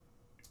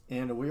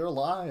And we are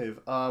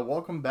live.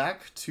 Welcome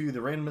back to the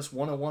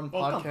Randomness101 Podcast.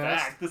 Welcome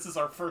back. This is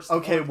our first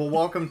Okay, one. well,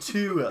 welcome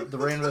to the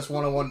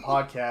Randomness101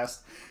 Podcast.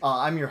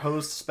 I'm your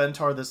host,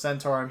 Spentar the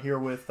Centaur. I'm here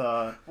with...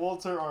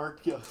 Walter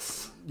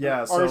Arceus.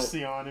 Yeah, so...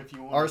 Arceon, if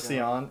you want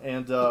Arceon.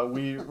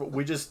 And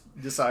we just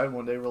decided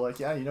one day, we're like,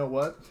 yeah, you know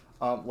what?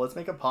 Let's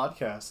make a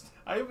podcast.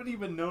 I haven't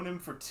even known him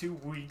for 2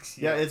 weeks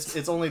Yeah, yet.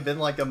 it's only been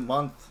like a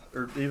month,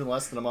 or even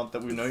less than a month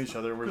that we've known each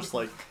other. We're just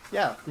like,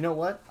 yeah, you know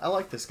what? I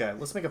like this guy.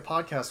 Let's make a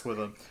podcast with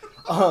him.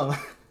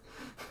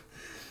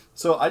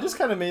 So I just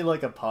kind of made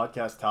like a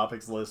podcast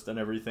topics list and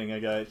everything. I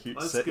got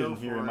sitting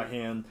here in my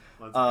hand.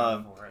 Let's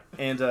go for it.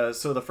 And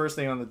so the first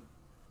thing on the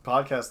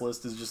podcast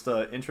list is just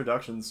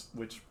introductions,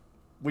 which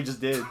we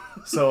just did.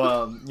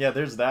 So yeah,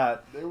 there's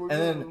that. There we and go.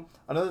 then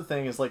another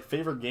thing is like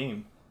favorite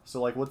game. So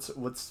like what's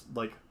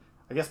like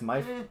I guess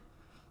my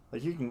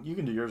like you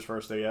can do yours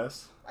first, I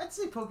guess. I'd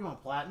say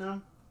Pokemon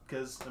Platinum,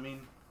 because, I mean,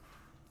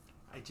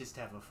 I just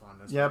have a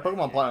fondness. Yeah, for that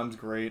Pokemon game. Platinum's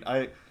great.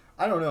 I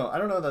don't know. I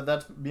don't know that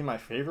that'd be my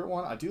favorite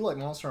one. I do like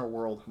Monster Hunter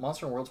World.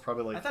 Monster Hunter World's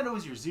probably like... I thought it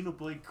was your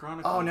Xenoblade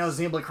Chronicles. Oh no,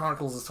 Xenoblade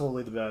Chronicles is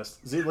totally the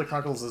best. Xenoblade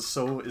Chronicles is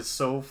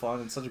so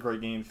fun. It's such a great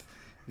game.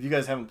 If you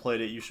guys haven't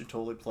played it, you should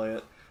totally play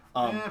it.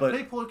 But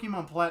play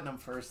Pokemon Platinum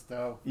first,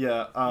 though.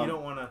 yeah, You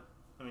don't want to,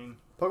 I mean...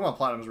 Pokemon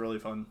Platinum is really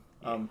fun.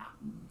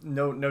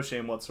 No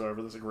shame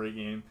whatsoever. This is a great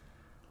game.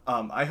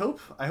 I hope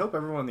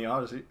everyone in the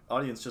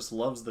audience just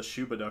loves the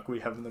Shuba Duck we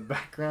have in the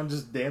background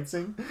just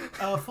dancing.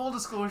 Full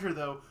disclosure,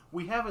 though,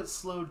 we have it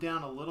slowed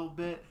down a little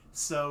bit,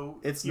 so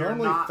it's you're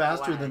normally not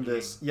faster than lagging.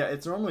 this. Yeah,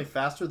 it's normally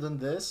faster than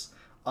this.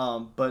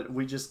 But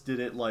we just did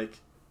it like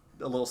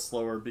a little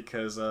slower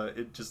because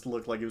it just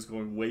looked like it was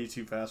going way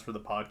too fast for the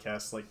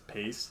podcast like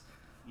pace.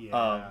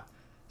 Yeah.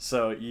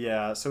 So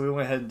we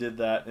went ahead and did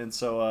that. And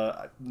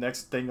so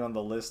next thing on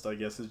the list, I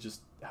guess, is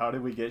just how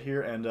did we get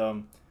here?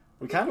 And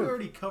we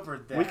already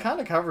covered that. We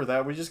kind of covered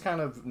that. We just kind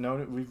of know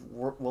we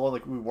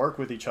work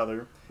with each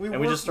other, and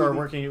we just started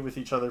working with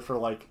each other for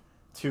like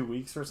 2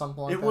 weeks or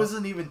something like that. It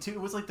wasn't even 2.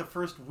 It was like the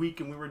first week,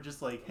 and we were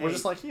just like, hey. We're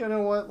just like, you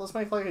know what? Let's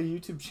make like a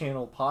YouTube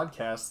channel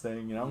podcast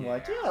thing. And I'm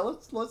like, yeah,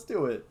 let's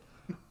do it.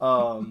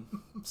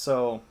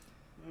 So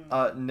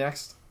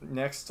next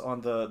on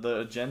the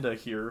agenda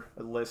here,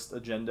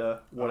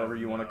 agenda, whatever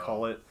you want to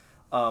call it.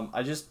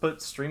 I just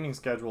put streaming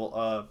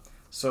schedule.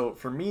 So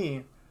for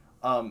me,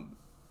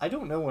 I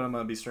don't know when I'm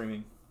gonna be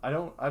streaming. I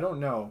don't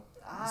know.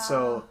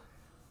 So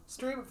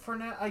stream for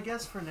now. I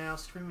guess for now,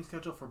 streaming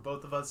schedule for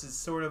both of us is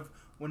sort of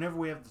whenever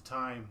we have the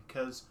time,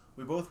 because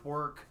we both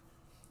work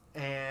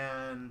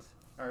and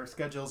our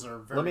schedules are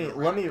very.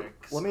 Let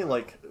me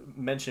like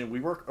mention we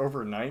work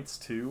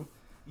overnights too.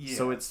 Yes.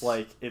 So it's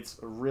like it's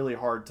really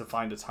hard to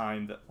find a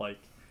time that like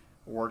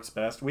works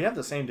best. We have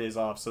the same days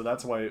off, so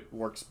that's why it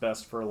works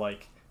best for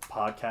like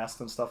podcasts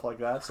and stuff like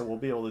that. So we'll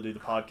be able to do the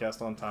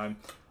podcast on time.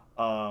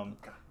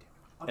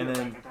 And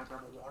then,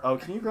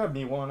 can you grab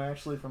me one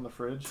actually from the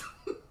fridge?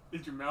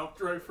 Is your mouth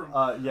dry from?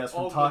 Yes,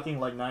 from talking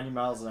like 90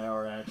 miles an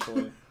hour.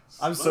 Actually,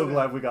 I'm so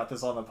glad we got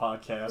this on the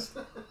podcast.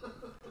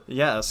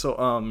 Yeah.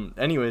 So,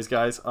 anyways,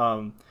 guys,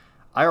 I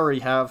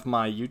already have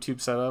my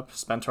YouTube set up,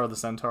 Spentar the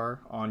Centaur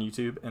on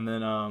YouTube, and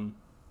then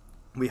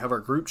we have our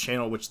group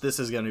channel, which this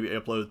is going to be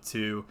uploaded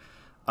to,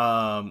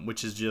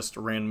 which is just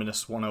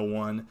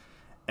Randomness101,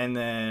 and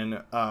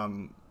then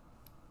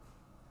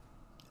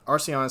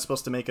Arceon is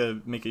supposed to make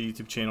a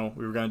YouTube channel.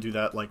 We were going to do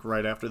that like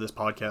right after this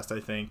podcast, I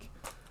think.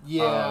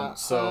 Yeah.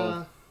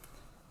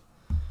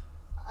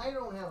 I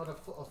don't have a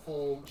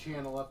full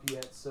channel up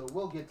yet, so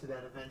we'll get to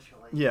that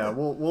eventually. Yeah,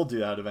 we'll do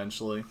that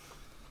eventually.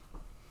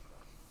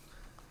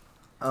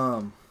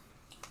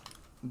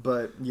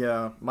 But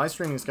yeah, my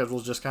streaming schedule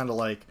is just kind of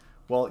like,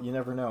 well, you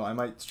never know. I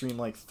might stream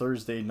like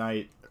Thursday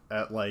night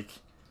at like.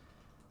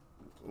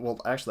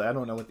 Well, actually, I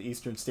don't know what the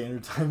Eastern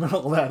Standard Time and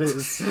all that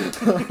is.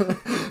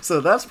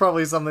 So that's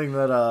probably something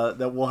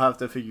that we'll have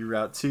to figure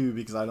out too,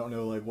 because I don't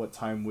know like what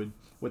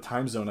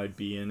time zone I'd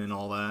be in and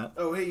all that.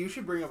 Oh, hey, you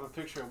should bring up a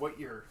picture of what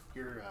your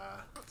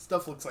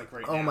stuff looks like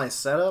right now. Oh, my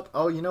setup?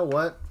 Oh, you know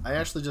what? I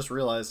actually just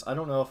realized. I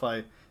don't know if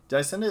did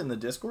I send it in the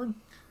Discord?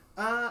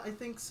 I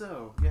think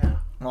so. Yeah.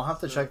 I'll have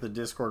to check the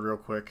Discord real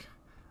quick,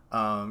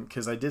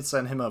 because I did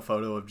send him a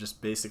photo of just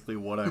basically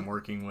what I'm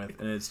working with,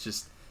 and it's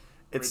just.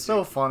 It's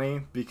so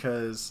funny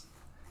because...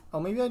 Oh,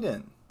 maybe I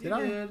didn't. Did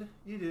I?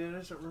 You did. I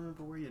just don't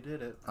remember where you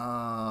did it.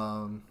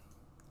 I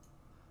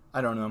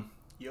don't know.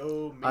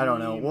 Yo, memes. I don't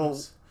know. Well...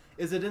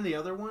 Is it in the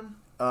other one?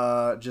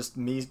 Just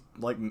me,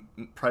 like,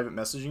 private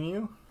messaging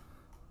you?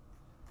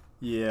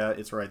 Yeah,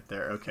 it's right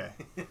there. Okay.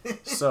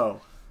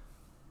 So...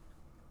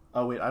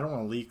 Oh, wait. I don't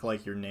want to leak,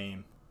 like, your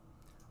name.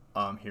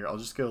 Here, I'll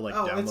just go, like,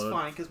 download. Oh, it's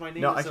fine, because my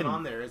name isn't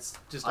on there. It's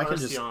just I can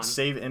Arceon. just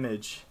save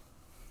image.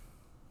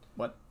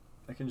 What?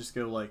 I can just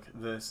go like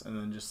this and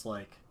then just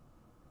like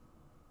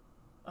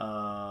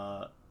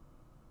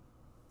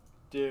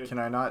dude, can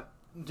I not?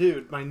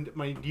 Dude,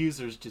 my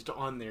user's just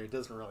on there. It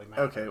doesn't really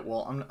matter. Okay,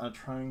 well I'm not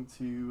trying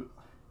to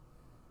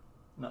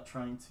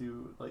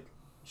like,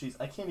 jeez,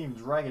 I can't even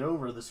drag it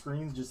over. The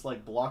screen's just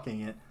like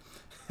blocking it.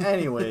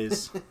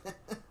 Anyways,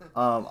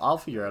 I'll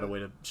figure out a way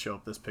to show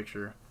up this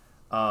picture.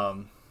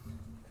 There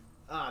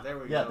we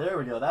go. Yeah, there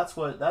we go.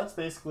 That's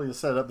basically the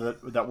setup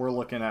that we're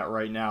looking at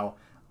right now.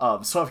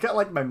 So I've got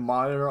like my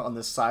monitor on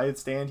the side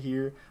stand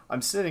here.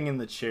 I'm sitting in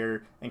the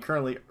chair, and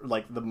currently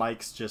like the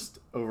mic's just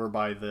over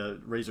by the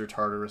Razer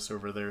Tartarus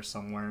over there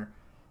somewhere,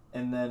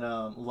 and then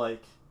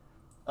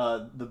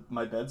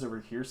my bed's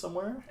over here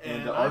somewhere,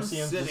 and the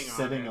RCM's just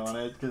sitting on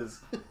it because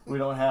we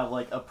don't have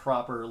like a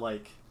proper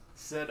like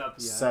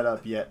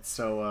setup yet.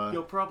 So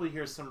you'll probably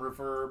hear some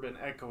reverb and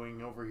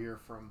echoing over here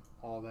from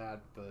all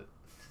that, but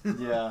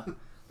yeah.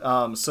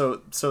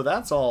 So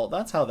that's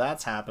how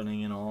that's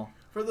happening and all.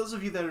 For those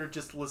of you that are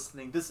just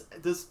listening,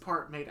 this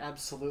part made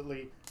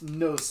absolutely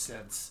no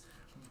sense,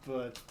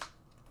 but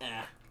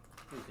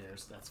who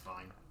cares? That's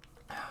fine.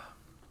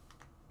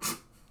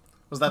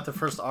 Was that the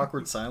first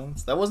awkward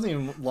silence? That wasn't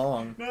even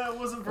long. No, it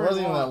wasn't very long.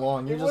 It wasn't even that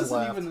long. You just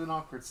laughed. It wasn't even an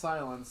awkward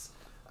silence.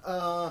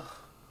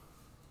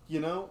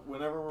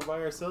 Whenever we're by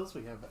ourselves,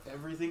 we have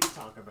everything to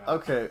talk about.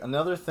 Okay,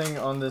 another thing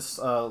on this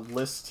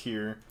list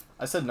here.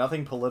 I said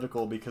nothing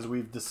political because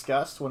we've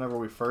discussed whenever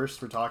we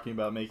first were talking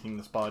about making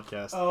this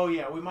podcast. Oh,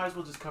 yeah, we might as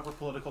well just cover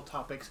political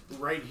topics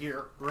right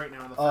here, right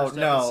now in the first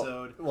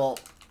episode. Well,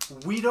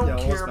 we don't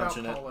care about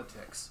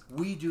politics.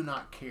 We do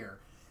not care.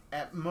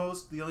 At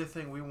most, the only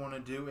thing we want to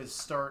do is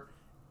start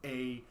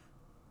a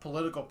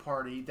political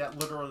party that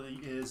literally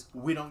is,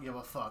 we don't give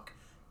a fuck.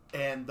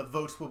 And the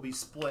votes will be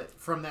split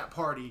from that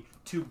party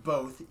to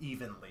both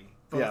evenly.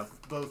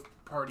 Both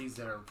parties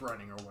that are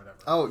running or whatever.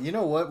 Oh, you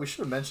know what? We should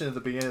have mentioned at the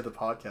beginning of the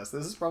podcast.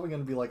 This is probably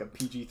going to be like a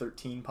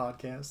PG-13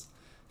 podcast.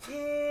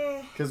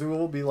 Yeah. Because we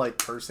will be like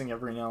cursing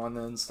every now and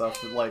then and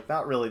stuff. But, like,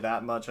 not really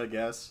that much, I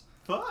guess.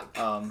 Fuck.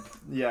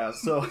 Yeah,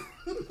 so...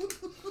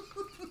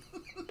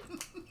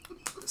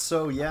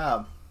 So,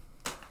 yeah.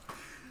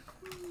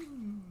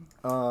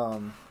 I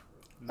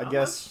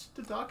guess...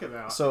 Much to talk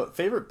about. So,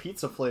 favorite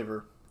pizza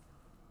flavor?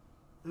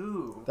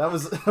 Ooh. That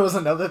was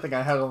another thing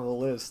I had on the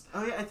list.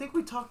 Oh, yeah, I think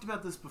we talked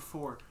about this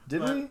before.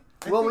 Did we?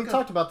 Well, we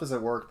talked about this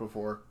at work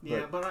before.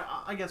 Yeah, but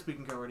I guess we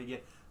can cover it again.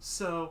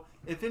 So,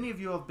 if any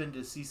of you have been to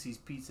CC's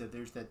Pizza,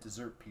 there's that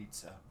dessert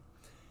pizza.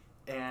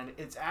 And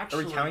it's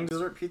actually... Are we counting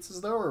dessert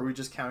pizzas, though, or are we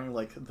just counting,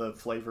 like, the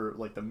flavor,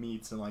 like, the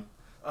meats and, like,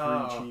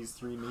 3 cheese,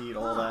 3 meat,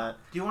 all that?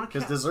 Do you want to...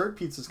 Because dessert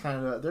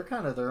pizzas they're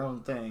kind of their own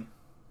thing.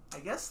 I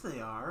guess they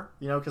are.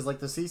 You know, because, like,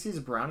 the CC's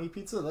brownie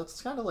pizza,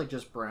 that's kind of like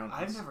just brownies.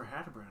 I've never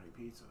had a brownie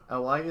pizza.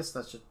 Oh, well, I guess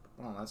that's just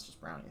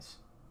brownies.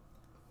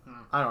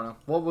 I don't know.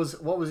 What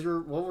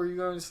were you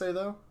going to say,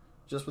 though?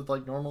 Just with,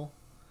 like, normal?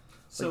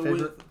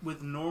 So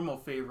with normal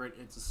favorite,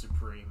 it's a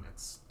Supreme.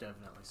 It's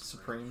definitely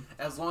Supreme.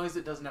 As long as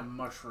it doesn't have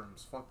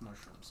mushrooms. Fuck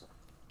mushrooms.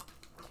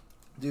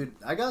 Dude,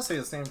 I gotta say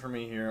the same for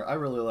me here. I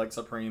really like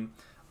Supreme.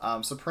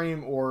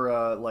 Supreme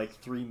or, like,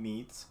 3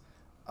 meats.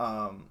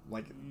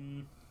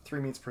 3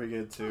 meat's pretty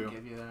good, too. I'll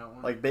give you that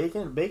one. Like,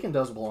 bacon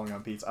does belong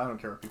on pizza. I don't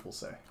care what people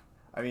say.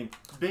 I mean...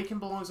 Bacon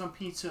belongs on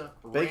pizza.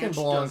 Bacon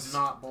does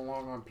not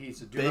belong on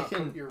pizza. Do not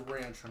put your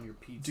ranch on your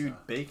pizza. Dude,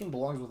 bacon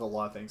belongs with a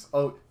lot of things.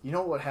 Oh, you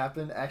know what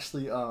happened?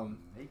 Actually,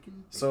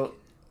 Bacon? So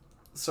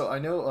I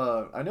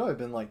know I've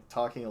been, like,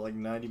 talking at, like,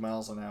 90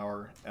 miles an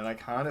hour, and I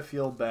kind of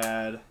feel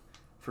bad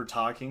for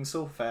talking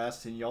so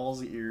fast in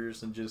y'all's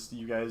ears and just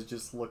you guys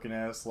just looking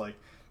at us like,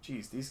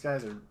 geez, these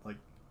guys are, like,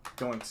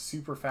 going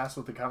super fast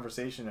with the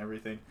conversation and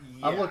everything.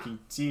 Yeah. I'm looking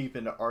deep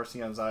into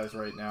RCM's eyes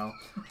right now.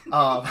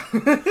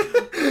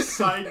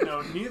 Side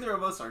note, neither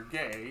of us are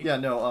gay. Yeah,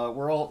 no,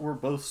 we're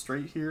both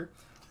straight here.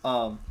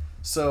 But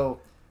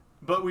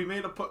we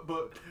make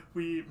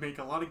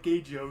a lot of gay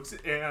jokes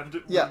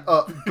and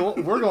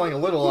we're going a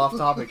little off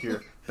topic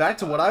here. Back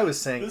to what I was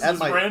saying. This is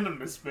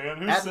randomness, man.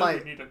 Who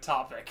said we need a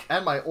topic?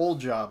 At my old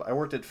job, I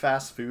worked at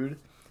fast food,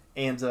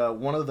 and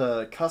one of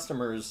the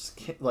customers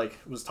like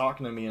was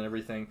talking to me and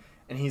everything.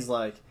 And he's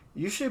like,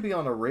 you should be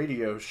on a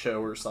radio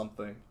show or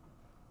something.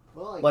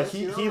 Well, like,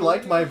 he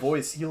liked my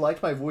voice. He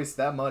liked my voice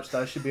that much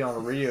that I should be on a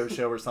radio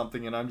show or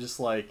something. And I'm just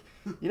like,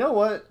 you know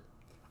what?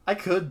 I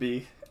could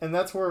be. And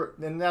that's where...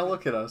 And now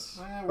look at us.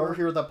 Over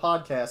here with a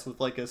podcast with,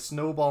 like, a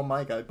snowball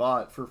mic I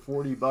bought for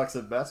 $40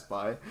 at Best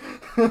Buy.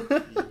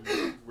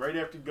 Right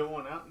after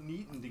going out and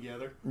eating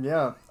together.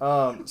 Yeah.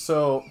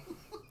 So,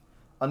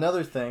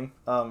 another thing.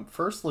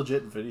 First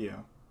legit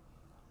video.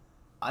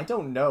 I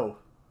don't know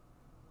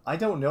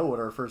what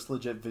our first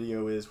legit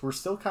video is. We're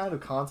still kind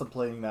of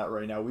contemplating that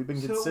right now. We've been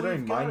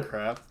considering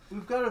Minecraft.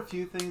 We've got a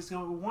few things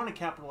going. We want to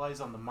capitalize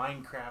on the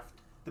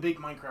big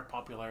Minecraft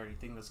popularity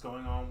thing that's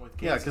going on with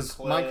kids. Yeah, because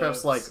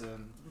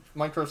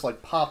Minecraft's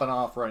like popping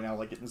off right now,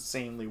 like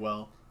insanely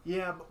well.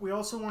 Yeah, but we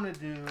also want to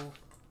do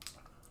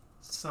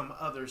some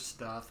other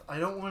stuff. I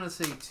don't want to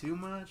say too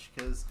much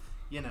because,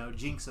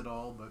 jinx it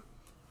all, but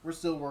we're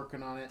still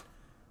working on it.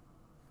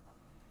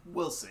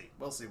 We'll see.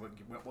 We'll see what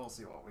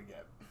we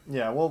get.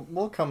 Yeah,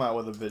 we'll come out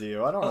with a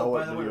video. I don't know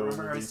what video.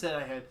 Remember I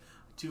said I had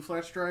 2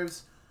 flash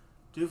drives?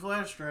 2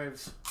 flash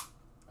drives.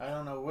 I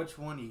don't know which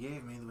one you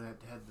gave me that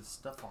had the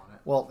stuff on it.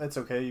 Well, it's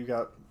okay. You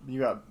got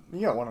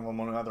one of them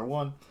on another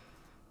one.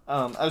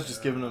 I was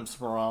just giving him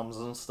some ROMs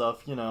and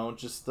stuff,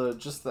 just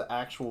the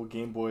actual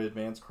Game Boy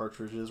Advance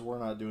cartridges. We're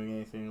not doing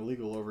anything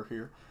illegal over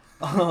here.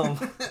 Nah,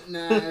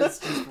 it's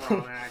just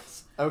ROM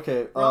hacks.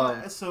 Okay.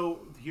 So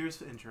here's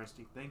the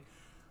interesting thing.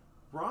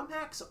 ROM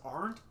hacks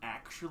aren't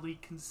actually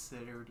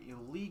considered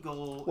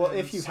illegal. Well,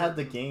 if you had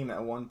the game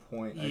at one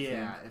point, I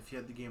think. If you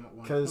had the game at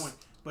one point.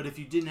 But if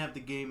you didn't have the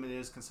game, it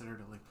is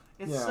considered illegal.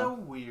 It's so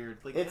weird.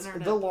 Like it's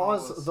internet the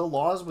laws. The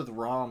laws with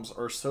ROMs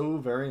are so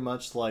very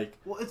much like.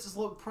 Well, it's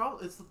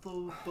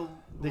the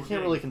they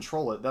can't really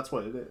control it. That's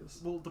what it is.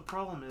 Well, the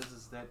problem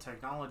is that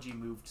technology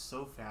moved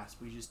so fast.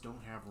 We just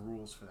don't have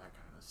rules for that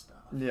kind of stuff.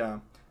 Yeah.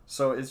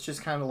 So it's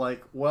just kind of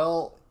like,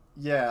 well,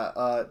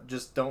 yeah,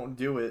 just don't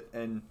do it,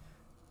 and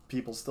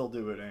people still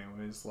do it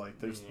anyways. Like,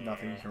 there's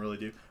nothing you can really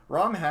do.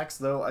 ROM hacks,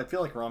 though, I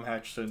feel like ROM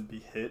hacks shouldn't be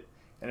hit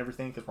and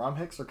everything, because ROM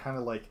hacks are kind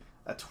of like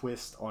a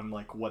twist on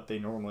like what they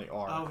normally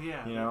are. Oh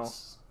yeah, you know,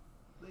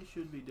 they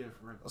should be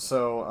different.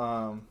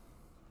 So,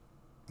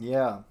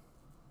 yeah,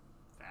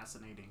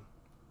 fascinating.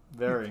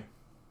 Very.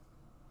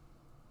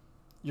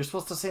 You're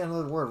supposed to say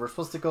another word. We're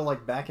supposed to go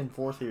like back and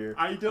forth here.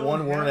 I don't.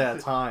 One word at a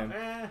time.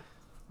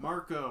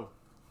 Marco.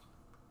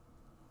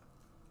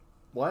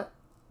 What?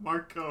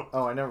 Marco.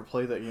 Oh, I never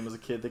played that game as a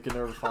kid. They could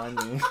never find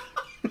me.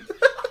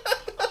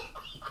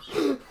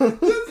 That's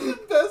the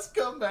best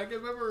comeback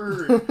I've ever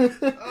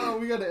heard. Oh,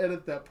 we gotta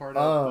edit that part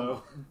out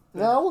though.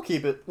 No, we'll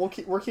keep it.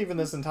 We're keeping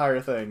this entire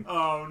thing.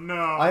 Oh no!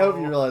 I hope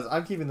you realize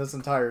I'm keeping this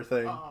entire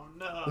thing. Oh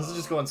no! This is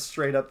just going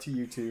straight up to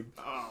YouTube.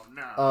 Oh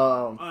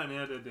no!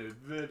 Unedited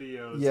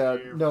videos. Yeah,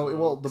 here, no. folks.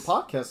 Well, the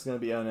podcast is gonna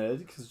be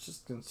unedited because it's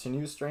just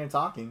continuous strain of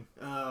talking.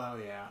 Oh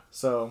yeah.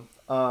 So,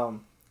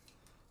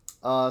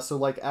 so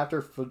like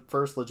after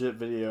first legit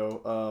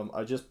video,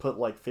 I just put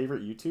like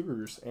favorite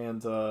YouTubers,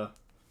 and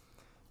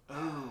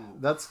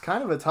that's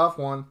kind of a tough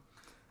one.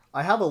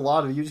 I have a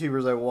lot of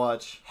YouTubers I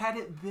watch. Had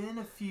it been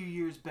a few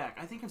years back,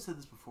 I think I've said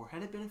this before.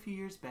 Had it been a few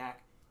years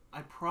back, I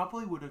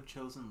probably would have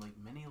chosen like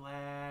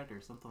Minilad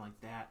or something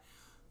like that.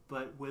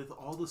 But with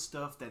all the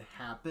stuff that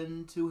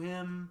happened to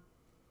him,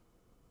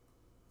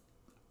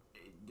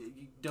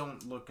 you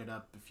don't look it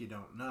up if you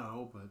don't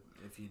know. But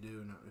if you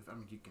do know,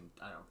 you can.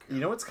 I don't care. You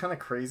know what's kind of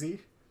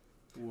crazy?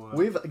 What?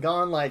 We've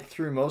gone like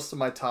through most of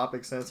my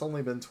topics, and it's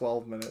only been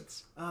 12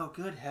 minutes. Oh,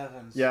 good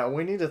heavens! Yeah,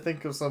 we need to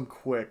think of some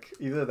quick.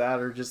 Either that,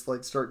 or just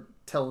like start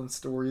telling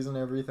stories and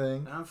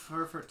everything. I'm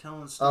for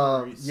telling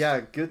stories.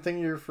 Yeah, good thing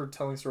you're for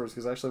telling stories,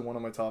 because actually one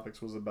of my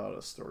topics was about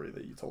a story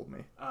that you told me.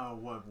 Oh,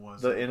 what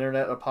was the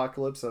internet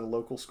apocalypse at a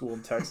local school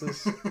in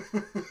Texas.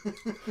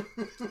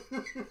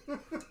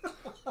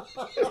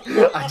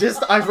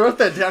 I wrote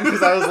that down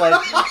because I was like,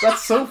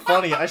 that's so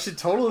funny. I should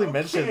totally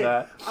mention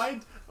that.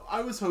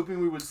 I was hoping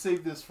we would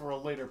save this for a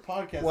later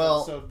podcast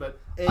episode,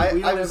 but we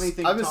don't have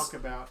anything to talk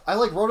about. I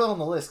like wrote it on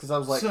the list because I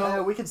was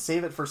like, we could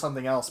save it for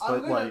something else.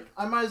 But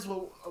I might as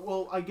well.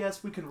 Well, I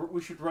guess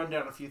we should run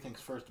down a few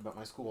things first about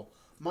my school.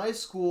 My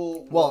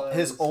school.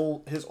 His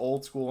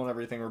old school and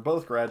everything. We're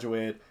both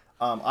graduated.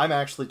 I'm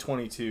actually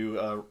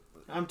 22.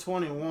 I'm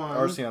 21.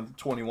 RC, I'm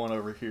 21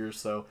 over here,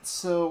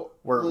 so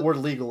we're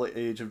legal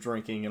age of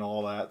drinking and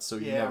all that. So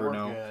you never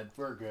know.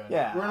 We're good.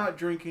 Yeah, we're not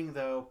drinking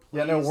though.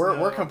 Yeah, no,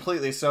 we're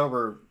completely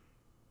sober.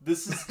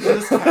 This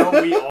is how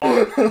we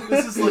are.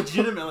 This is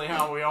legitimately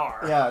how we are.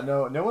 Yeah,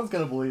 no one's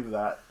gonna believe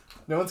that.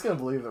 No one's gonna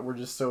believe that we're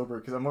just sober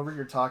because I'm over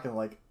here talking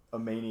like a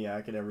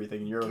maniac and everything,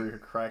 and you're over here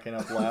cracking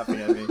up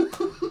laughing at me.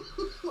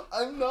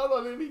 I'm not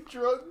on any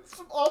drugs,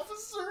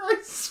 officer. I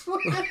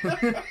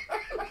swear.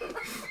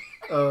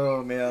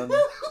 Oh man.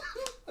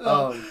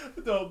 No,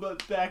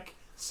 but back.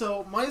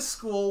 So my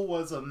school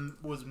was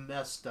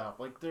messed up.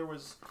 Like there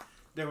was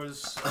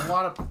a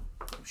lot of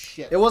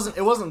shit. It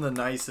wasn't the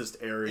nicest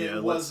area.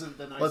 It wasn't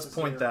the nicest. Let's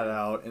point that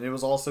out. And it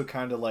was also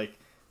kind of like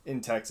in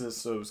Texas,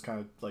 so it was kind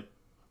of like.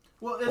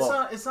 Well,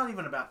 it's not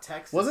even about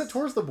Texas. Was it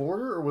towards the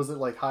border, or was it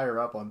like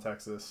higher up on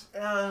Texas?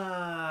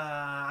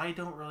 I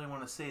don't really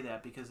want to say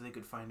that because they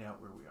could find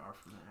out where we are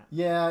from that.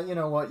 Yeah, you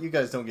know what? You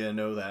guys don't get to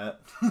know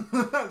that.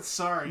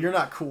 Sorry. You're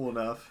not cool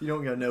enough. You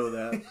don't get to know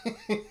that.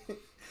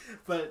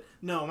 But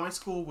no, my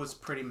school was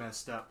pretty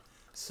messed up.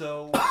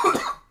 So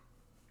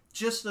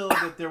just know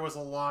that there was a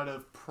lot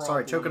of problems.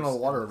 Sorry, choking on the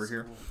water over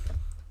here.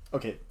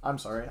 Okay, I'm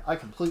sorry. I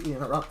completely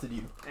interrupted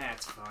you.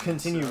 That's fine.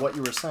 Continue what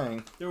you were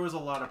saying. There was a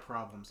lot of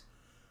problems.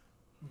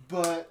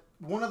 But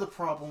one of the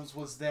problems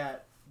was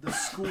that the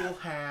school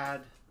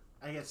had,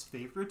 I guess,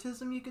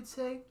 favoritism, you could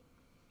say.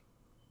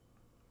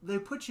 They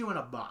put you in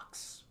a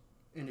box.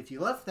 And if you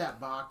left that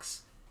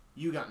box,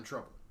 you got in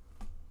trouble.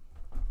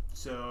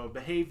 So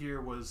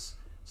behavior was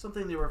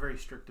something they were very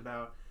strict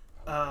about.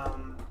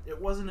 It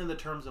wasn't in the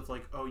terms of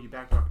like, oh, you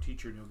backtalk a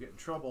teacher and you'll get in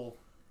trouble,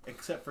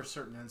 except for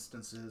certain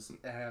instances.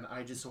 And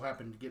I just so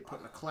happened to get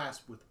put in a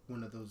class with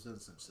one of those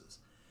instances.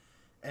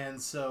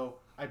 And so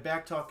I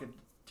backtalk a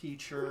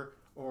teacher,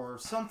 or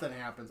something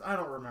happens. I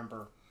don't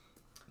remember.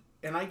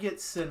 And I get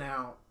sent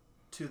out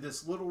to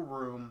this little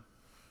room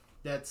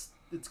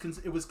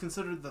it was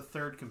considered the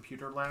third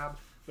computer lab,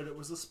 but it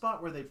was a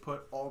spot where they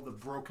put all the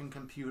broken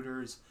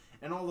computers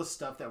and all the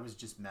stuff that was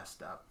just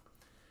messed up.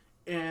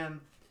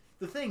 And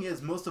the thing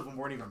is, most of them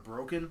weren't even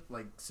broken,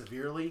 like,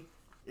 severely.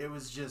 It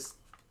was just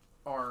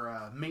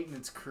our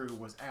maintenance crew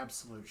was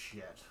absolute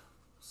shit.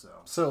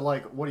 So,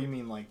 like, what do you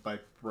mean, like, by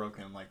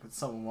broken? Like,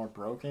 some of them are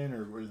broken,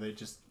 or were they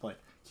just, like,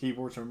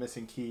 keyboards are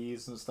missing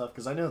keys and stuff?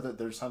 Because I know that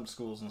there's some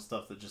schools and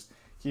stuff that just,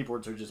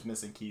 keyboards are just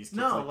missing keys.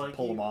 Kids like to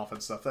pull them off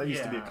and stuff. That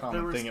used to be a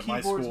common thing at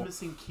my school. Keyboards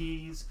missing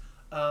keys.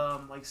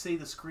 Like, say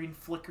the screen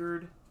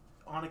flickered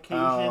on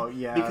occasion. Oh,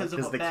 yeah, because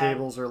the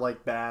cables are,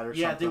 like, bad or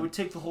something. Yeah, they would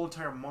take the whole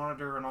entire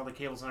monitor and all the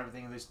cables and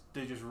everything, and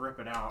they just rip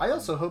it out. I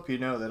also hope you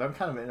know that I'm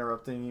kind of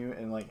interrupting you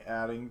and, like,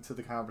 adding to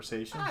the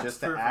conversation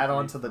just to add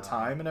on to the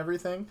time and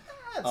everything.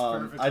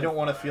 I don't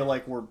want to feel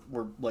like we're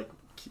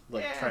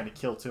trying to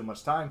kill too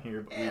much time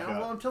here. But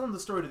well, I'm telling the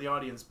story to the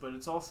audience, but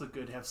it's also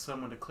good to have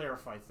someone to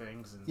clarify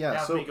things and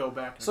have me go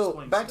back and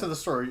explain back stuff. to the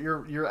story.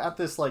 You're at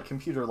this, like,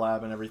 computer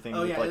lab and everything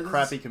with, like,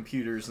 crappy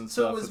computers and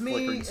stuff. So it was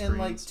me and,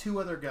 like, 2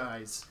 other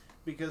guys.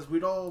 Because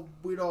we'd all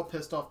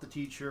pissed off the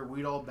teacher,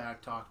 we'd all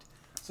backtalked.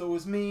 So it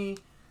was me,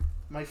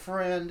 my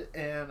friend,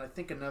 and I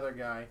think another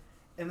guy.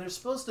 And there's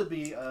supposed to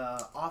be an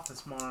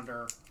office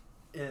monitor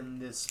in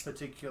this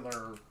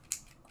particular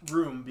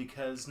room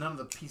because none of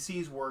the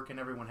PCs work and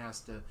everyone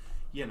has to,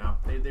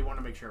 they want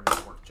to make sure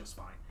everything works just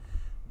fine.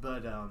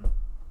 But,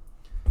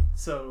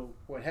 so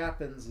what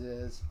happens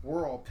is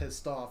we're all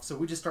pissed off, so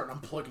we just start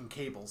unplugging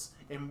cables.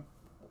 And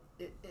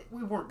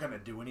we weren't going to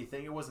do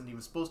anything. It wasn't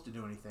even supposed to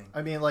do anything.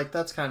 I mean, like,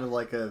 that's kind of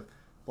like a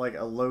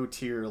low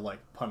tier, like,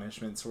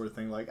 punishment sort of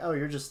thing. Like, oh,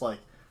 you're just like,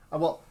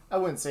 well, I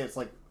wouldn't say it's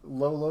like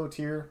low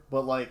tier,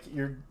 but like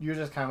you're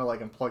just kind of like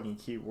unplugging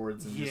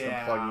keyboards and just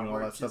unplugging all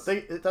that stuff.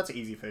 That's an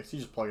easy fix. You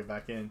just plug it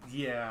back in.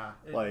 Yeah,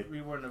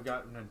 we wouldn't have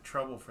gotten in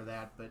trouble for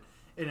that. But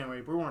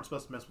anyway, we weren't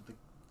supposed to mess with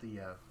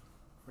the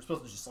we're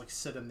supposed to just like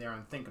sit in there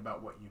and think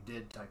about what you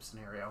did type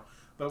scenario.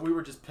 But we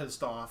were just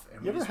pissed off.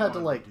 And you ever had to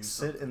like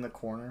sit in the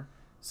corner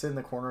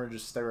and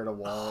just stare at a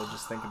wall and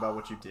just think about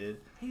what you did?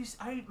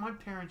 My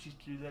parents used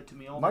to do that to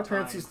me all the time. My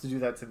parents used to do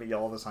that to me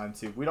all the time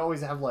too. We'd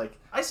always have like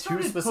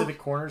 2 specific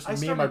corners.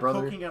 Me and my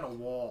brother poking at a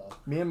wall.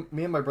 Me and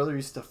my brother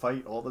used to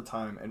fight all the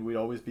time, and we'd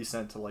always be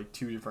sent to like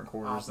 2 different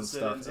corners and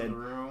stuff.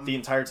 And the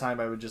entire time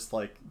I would just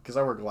like, because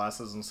I wear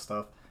glasses and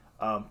stuff,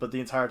 but the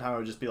entire time I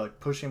would just be like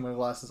pushing my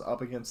glasses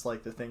up against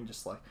like the thing,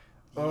 just like,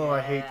 oh,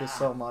 I hate this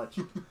so much.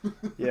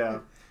 Yeah.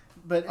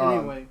 But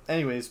anyway.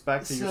 Anyways,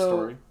 back to your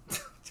story.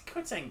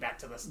 Quit saying back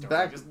to the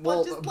story.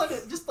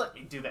 Just let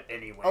me do that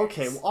anyway.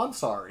 Okay, well, I'm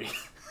sorry.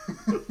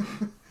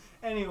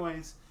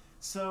 Anyways,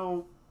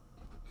 so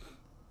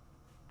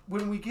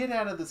when we get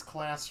out of this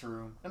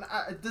classroom, and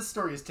this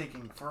story is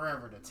taking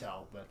forever to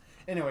tell, but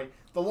anyway,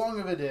 the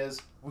long of it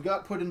is, we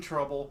got put in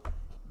trouble.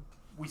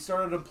 We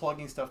started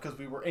unplugging stuff because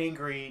we were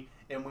angry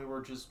and we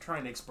were just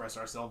trying to express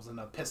ourselves in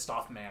a pissed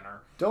off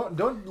manner.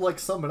 Don't like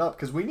sum it up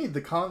because we need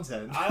the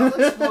content. I'll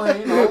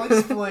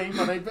explain,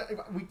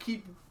 but we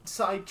keep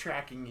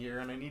sidetracking here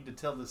and I need to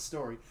tell this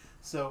story.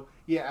 So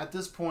yeah, at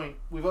this point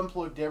we've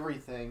unplugged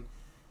everything,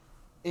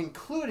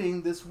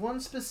 including this one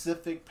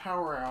specific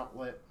power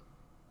outlet,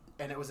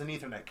 and it was an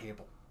Ethernet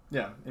cable.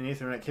 Yeah, an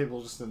Ethernet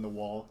cable just in the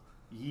wall.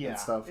 Yeah, and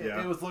stuff.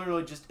 It was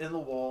literally just in the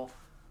wall.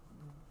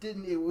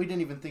 We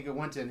didn't even think it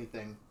went to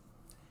anything.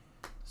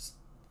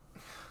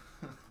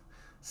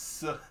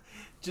 So,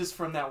 just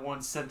from that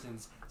one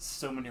sentence,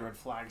 so many red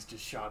flags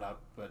just shot up.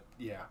 But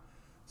yeah,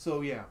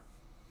 so yeah,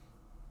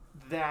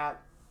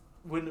 that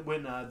when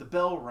the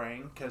bell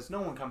rang, because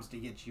no one comes to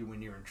get you when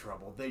you're in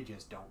trouble. They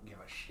just don't give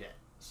a shit.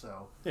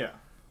 So yeah,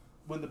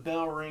 when the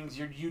bell rings,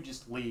 you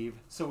just leave.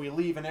 So we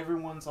leave, and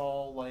everyone's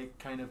all like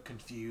kind of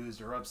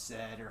confused or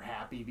upset or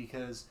happy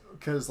because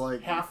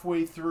like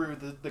halfway through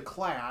the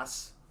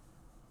class,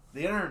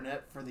 the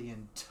internet for the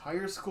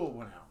entire school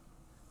went out.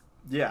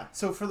 Yeah.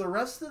 So for the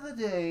rest of the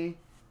day,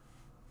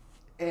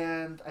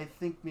 and I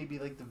think maybe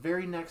like the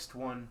very next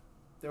one,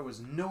 there was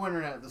no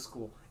internet at the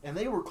school, and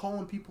they were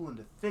calling people in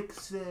to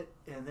fix it,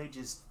 and they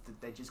just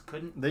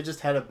couldn't. They just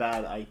had a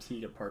bad IT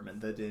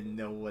department that didn't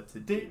know what to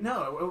do.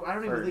 No, I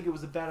don't even think it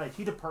was a bad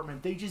IT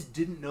department. They just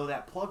didn't know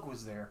that plug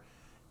was there,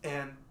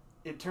 and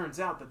it turns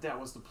out that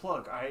was the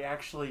plug. I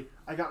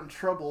got in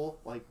trouble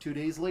like 2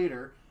 days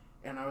later,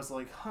 and I was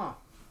like,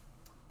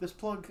 this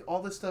plug,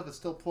 all this stuff is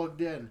still plugged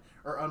in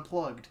or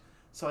unplugged,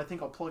 so I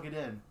think I'll plug it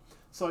in.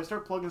 So I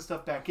start plugging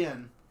stuff back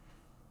in,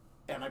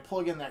 and I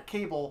plug in that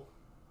cable,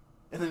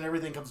 and then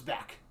everything comes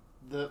back.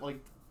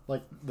 The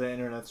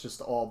internet's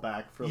just all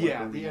back for like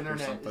a week the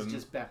internet or something. is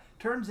just back.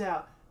 Turns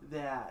out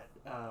that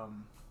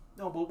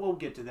we'll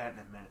get to that in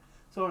a minute.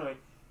 So anyway,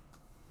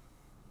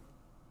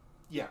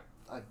 yeah.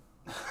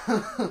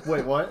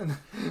 Wait, what?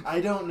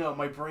 I don't know.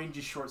 My brain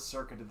just short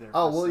circuited there.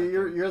 Oh well,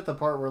 you're at the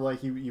part where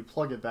like you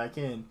plug it back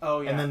in.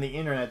 Oh yeah. And then the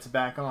internet's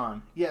back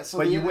on. Yeah. So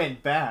but you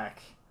went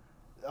back.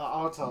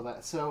 I'll tell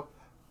that. So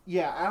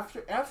yeah,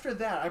 after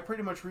that, I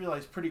pretty much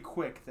realized pretty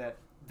quick that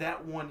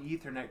one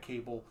Ethernet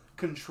cable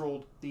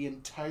controlled the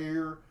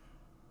entire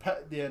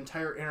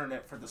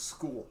internet for the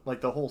school.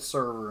 Like the whole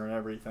server and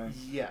everything.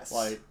 Yes.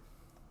 Like.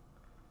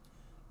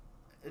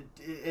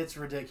 It's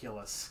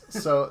ridiculous.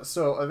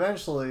 So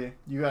eventually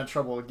you got in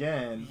trouble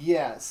again.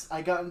 Yes,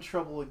 I got in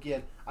trouble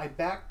again. I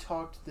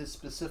backtalked this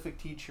specific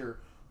teacher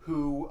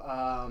who,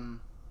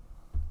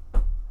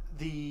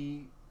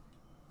 you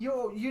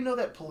know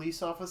that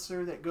police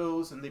officer that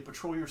goes and they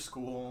patrol your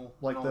school,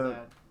 like and all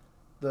that.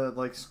 The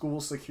like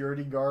school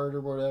security guard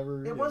or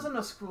whatever. It wasn't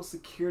a school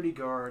security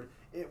guard.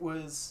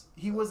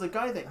 He was a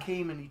guy that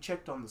came and he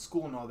checked on the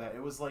school and all that.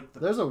 It was like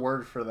there's a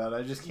word for that.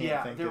 I just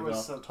can't think of it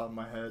off the top of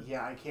my head.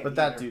 Yeah, I can't. But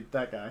that dude,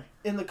 that guy.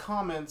 In the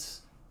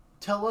comments,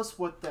 tell us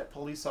what that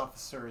police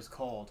officer is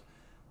called.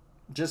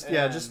 Just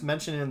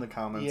mention it in the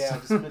comments. Yeah,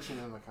 just mention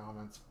it in the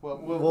comments.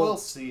 We'll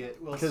see it.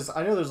 Because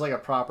I know there's like a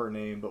proper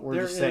name, but we're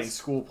just saying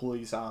school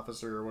police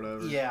officer or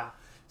whatever. Yeah.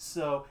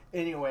 So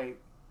anyway,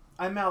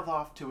 I mouth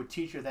off to a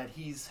teacher that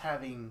he's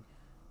having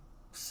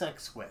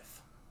sex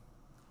with.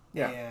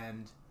 Yeah.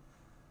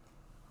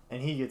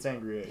 And he gets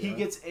angry at you. He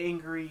gets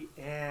angry,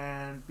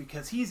 and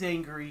because he's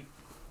angry,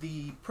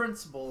 the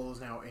principal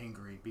is now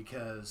angry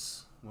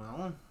because,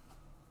 well,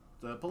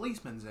 the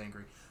policeman's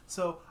angry.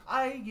 So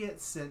I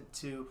get sent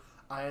to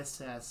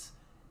ISS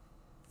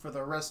for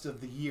the rest of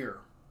the year.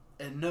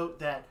 And note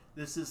that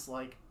this is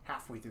like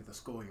halfway through the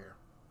school year.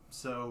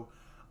 So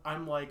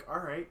I'm like,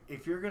 all right,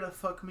 if you're going to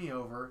fuck me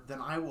over, then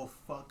I will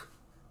fuck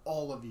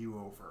all of you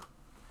over.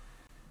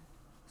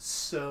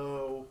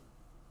 So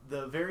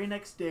the very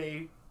next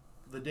day,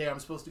 the day I'm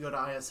supposed to go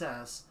to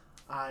ISS,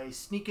 I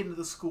sneak into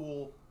the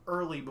school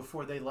early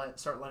before they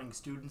start letting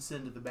students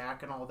into the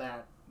back and all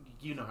that.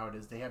 You know how it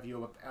is. They have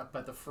you up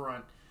at the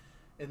front,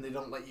 and they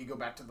don't let you go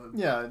back to the...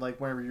 Yeah,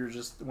 like whenever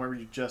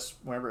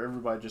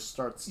everybody just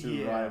starts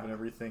to arrive and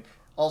everything.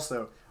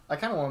 Also, I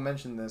kind of want to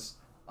mention this.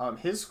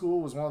 His school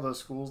was one of those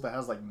schools that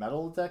has like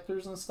metal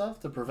detectors and stuff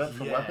to prevent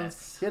from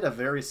weapons. He had a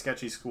very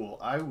sketchy school.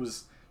 I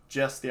was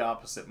just the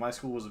opposite. My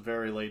school was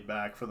very laid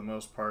back for the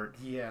most part.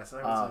 Yes,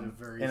 I was in a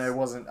very... And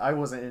I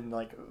wasn't in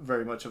like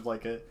very much of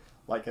like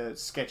a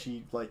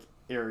sketchy like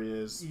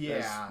areas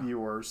as you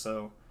were.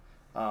 So,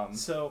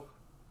 so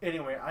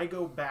anyway,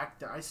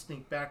 I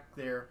sneak back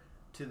there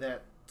to the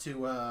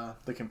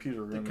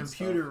computer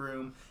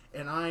room,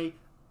 and I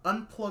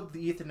unplug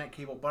the Ethernet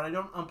cable, but I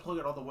don't unplug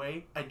it all the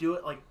way. I do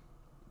it like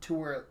to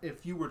where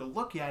if you were to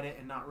look at it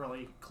and not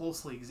really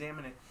closely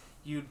examine it,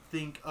 you'd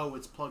think, oh,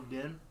 it's plugged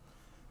in.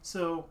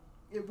 So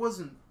it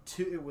was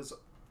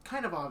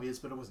kind of obvious,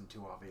 but it wasn't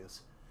too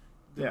obvious.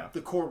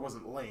 The cord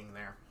wasn't laying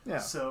there. Yeah.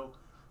 So,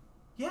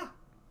 yeah,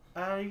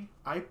 I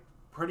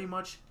pretty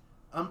much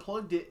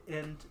unplugged it,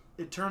 and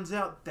it turns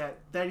out that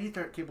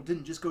Ethernet cable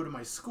didn't just go to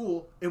my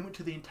school; it went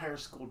to the entire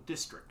school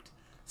district.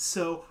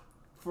 So,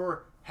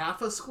 for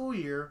half a school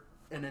year,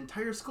 an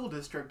entire school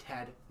district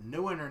had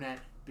no internet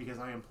because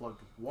I unplugged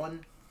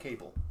one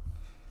cable.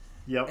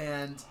 Yep.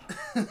 And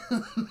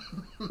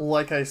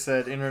like I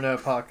said, internet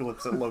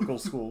apocalypse at local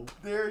school.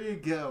 There you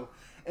go.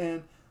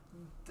 And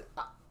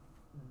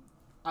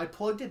I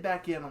plugged it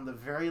back in on the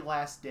very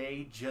last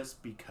day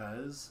just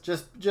because.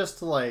 Just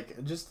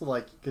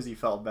to because you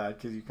felt bad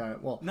because you kind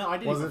of No, I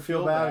didn't wasn't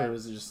feel bad. It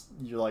was just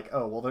you're like,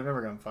 oh well, they're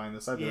never gonna find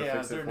this. I better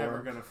fix it. They're never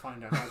gonna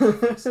find out how to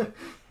fix it.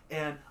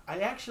 And I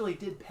actually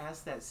did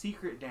pass that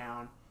secret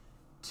down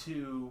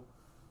to.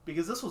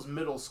 Because this was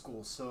middle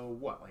school, so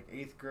what, like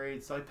 8th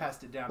grade? So I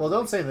passed it down. Well,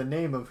 don't say the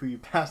name of who you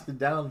passed it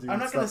down to. I'm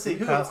not going to say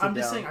who. I'm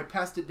just saying I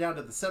passed it down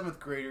to the 7th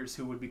graders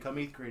who would become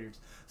 8th graders.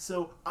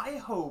 So I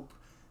hope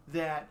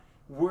that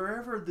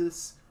wherever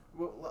this...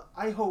 Well,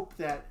 I hope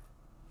that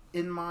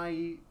in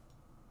my...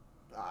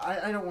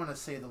 I don't want to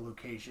say the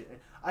location.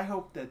 I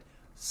hope that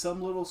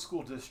some little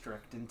school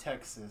district in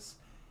Texas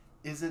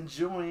is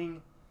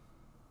enjoying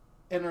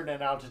internet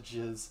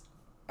outages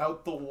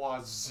out the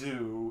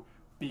wazoo...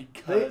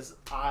 Because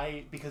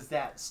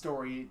that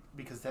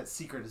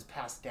secret is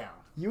passed down.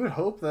 You would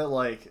hope that,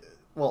 like,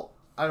 well,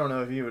 I don't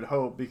know if you would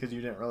hope because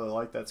you didn't really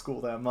like that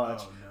school that much.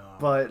 Oh, no.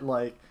 But,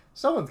 like,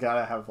 someone's got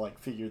to have, like,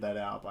 figured that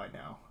out by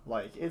now.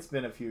 Like, it's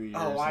been a few years.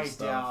 Oh, I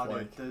doubt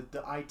it.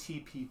 The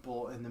IT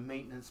people and the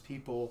maintenance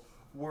people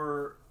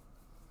were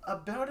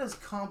about as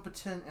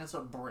competent as a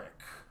brick.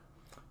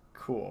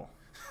 Cool.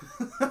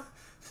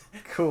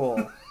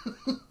 Cool.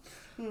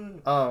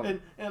 And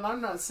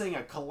I'm not saying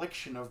a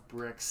collection of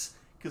bricks,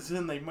 because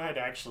then they might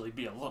actually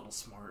be a little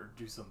smarter,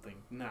 do something.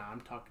 Nah, I'm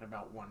talking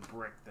about one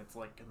brick that's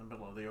like in the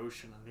middle of the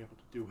ocean, unable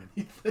to do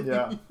anything.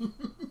 Yeah.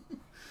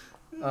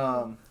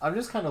 I'm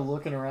just kind of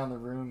looking around the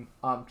room,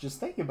 just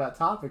thinking about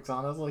topics,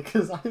 honestly,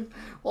 because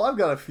I've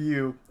got a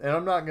few, and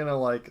I'm not gonna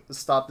like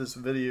stop this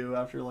video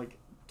after like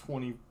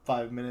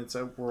 25 minutes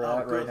we're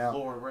at right now.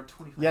 Lord, we're at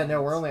 25 Yeah, minutes.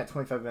 no, we're only at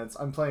 25 minutes.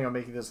 I'm planning on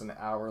making this an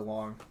hour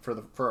long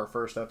for our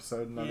first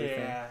episode and everything.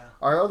 Yeah.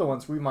 Our other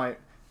ones we might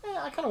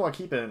I kind of want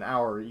to keep it an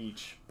hour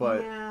each,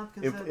 but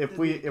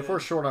if we're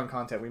short on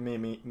content, we may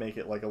make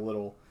it like a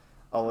little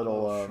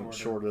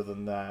shorter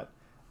than that.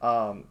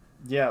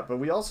 Yeah, but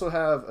we also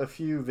have a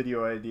few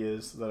video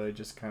ideas that I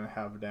just kind of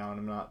have down.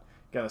 I'm not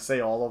gonna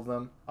say all of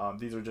them.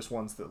 These are just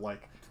ones that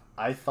like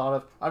I thought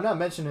of. I'm not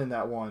mentioning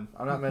that one.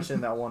 I'm not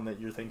mentioning that one that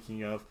you're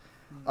thinking of.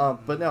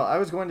 But no, I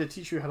was going to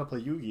teach you how to play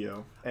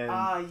Yu-Gi-Oh!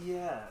 And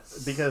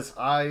yes. Because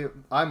I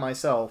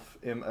myself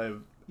am a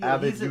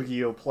avid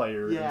Yu-Gi-Oh!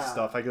 Player and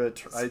stuff. I go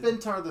to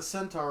Spintar the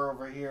Centaur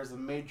over here is a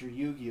major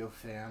Yu-Gi-Oh!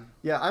 fan.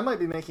 Yeah, I might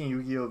be making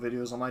Yu-Gi-Oh!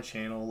 Videos on my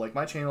channel. Like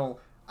my channel,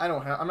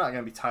 I'm not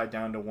gonna be tied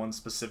down to one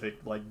specific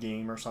like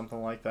game or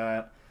something like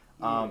that.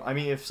 I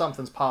mean, if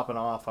something's popping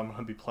off, I'm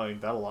gonna be playing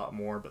that a lot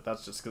more. But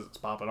that's just because it's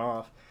popping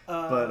off.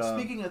 But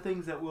speaking of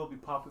things that will be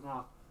popping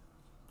off.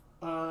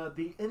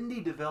 The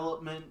indie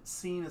development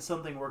scene is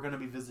something we're going to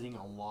be visiting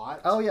a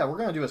lot. Oh yeah, we're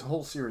going to do a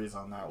whole series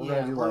on that. We're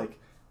going to do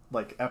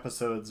like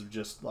episodes of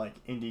just like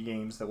indie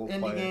games that we'll play.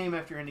 Indie game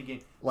after indie game.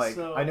 Like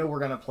I know we're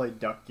going to play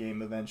Duck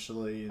Game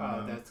eventually.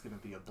 And, that's going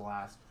to be a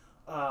blast.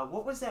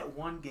 What was that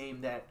one game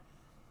that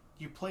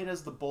you played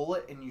as the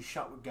bullet and you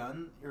shot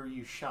guns?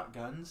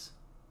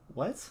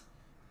 What?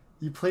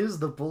 You played as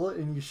the bullet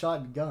and you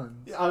shot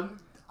guns?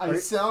 I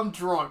sound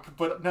drunk,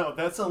 but no,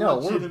 that's a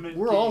legitimate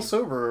we're game. all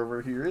sober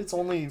over here. It's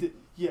only...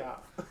 Yeah.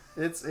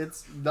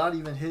 It's not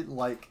even hit,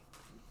 like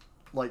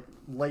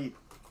late,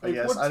 I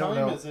guess. What I don't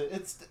know. time is it?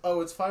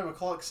 It's 5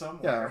 o'clock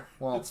somewhere.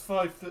 Yeah, well... It's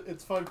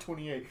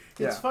 5:28.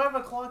 Yeah. It's 5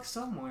 o'clock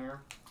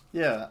somewhere.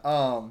 Yeah,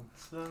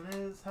 Sun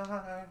is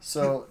high.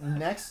 So,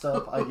 next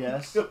up, I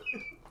guess...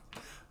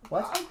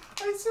 What?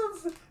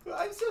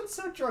 I sound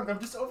so drunk. I'm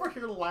just over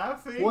here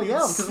laughing. Well,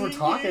 yeah, because we're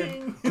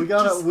talking. We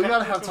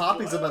gotta have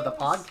topics about the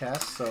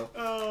podcast. So.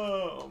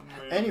 Oh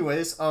man.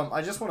 Anyways,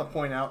 I just want to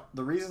point out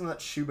the reason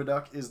that Shuba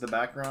Duck is the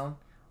background,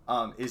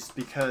 is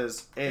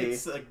because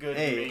it's a good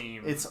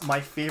meme. It's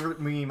my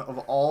favorite meme of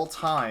all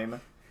time,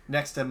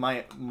 next to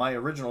my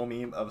original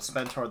meme of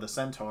Spentar the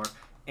Centaur,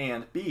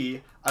 and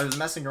B, I was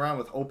messing around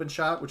with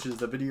OpenShot, which is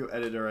the video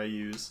editor I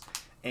use.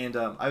 And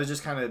I was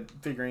just kind of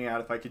figuring out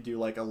if I could do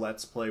like a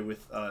Let's Play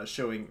with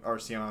showing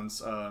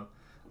Arceon's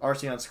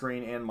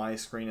screen and my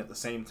screen at the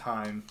same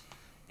time.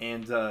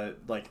 And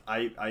like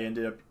I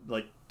ended up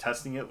like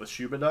testing it with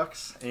Shuba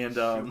Ducks, and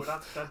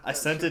I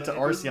sent it to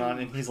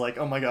Arceon, and he's like,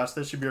 "Oh my gosh,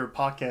 this should be our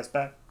podcast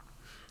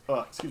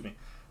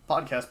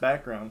podcast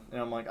background." And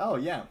I'm like, "Oh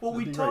yeah." Well,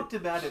 we talked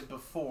about it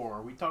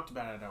before. We talked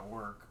about it at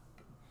work.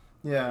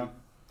 Yeah,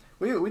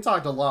 we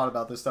talked a lot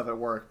about this stuff at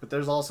work, but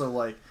there's also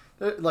like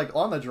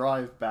on the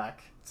drive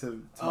back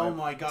to oh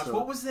my gosh,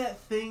 what was that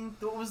thing?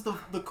 What was the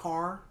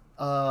car?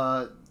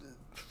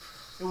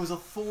 It was a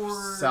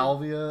Ford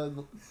Salvia,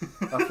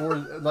 a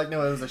Ford. Like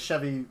no, it was a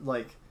Chevy.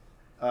 Like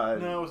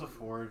no, it was a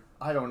Ford.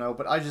 I don't know,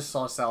 but I just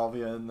saw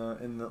Salvia in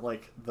the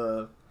like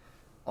the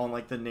on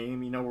like the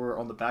name. You know, where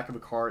on the back of a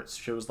car it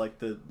shows like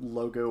the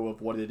logo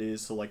of what it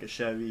is. So like a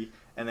Chevy,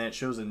 and then it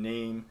shows a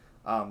name.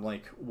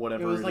 Like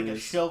whatever it was like is.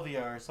 A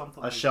Shelvia or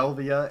something. A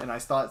Shelvia, and I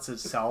thought it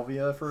said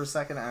Salvia for a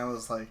second, and I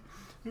was like,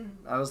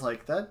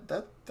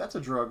 that's a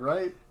drug,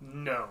 right?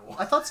 No.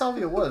 I thought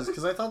Salvia was,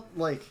 because I thought,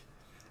 like,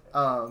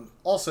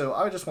 also,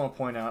 I just want to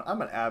point out,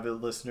 I'm an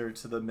avid listener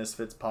to the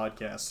Misfits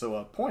podcast,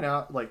 so,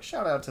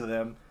 shout out to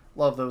them.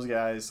 Love those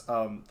guys.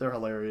 They're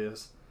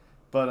hilarious.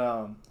 But,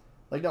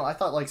 no, I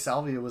thought, like,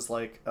 Salvia was,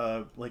 like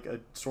a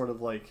sort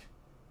of, like,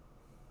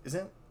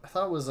 I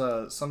thought it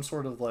was, some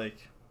sort of,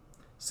 like,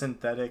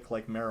 synthetic,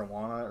 like,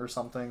 marijuana or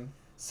something.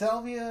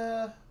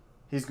 Salvia...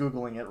 He's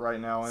Googling it right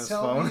now on his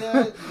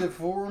Salvia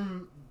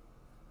phone.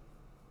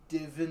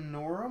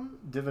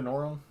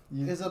 divinorum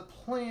is a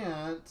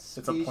plant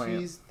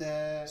species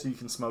that... So you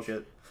can smoke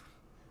it.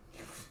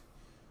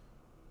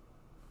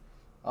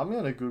 I'm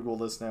going to Google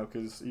this now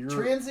because you're...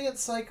 Transient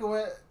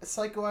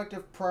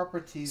psychoactive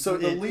properties. So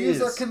the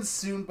leaves are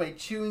consumed by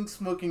chewing,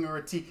 smoking, or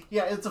a tea.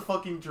 Yeah, it's a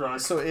fucking drug.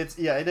 So it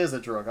is a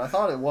drug. I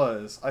thought it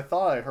was. I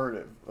thought I heard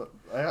it.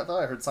 I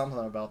thought I heard something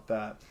about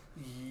that.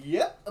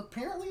 Yep,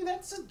 apparently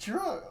that's a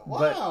drug.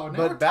 Wow, now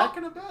we're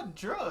talking about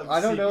drugs. I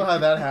don't know how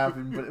that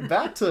happened, but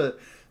back to...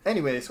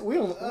 Anyways, we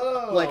don't...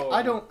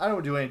 I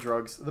don't do any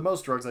drugs. The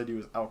most drugs I do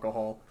is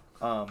alcohol.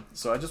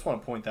 So I just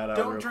want to point that out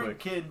real quick. Don't drink,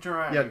 kid,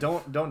 drive. Yeah,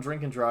 don't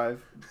drink and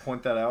drive.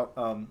 Point that out.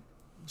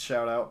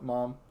 Shout out,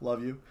 Mom.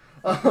 Love you.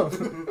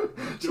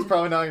 She's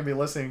probably not going to be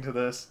listening to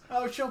this.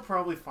 Oh, she'll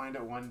probably find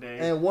it one day.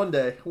 And one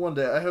day.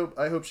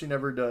 I hope she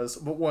never does,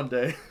 but one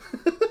day.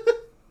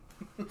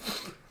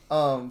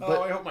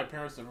 I hope my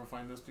parents never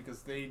find this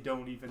because they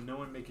don't even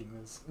know I'm making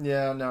this.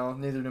 Yeah, no,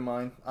 neither do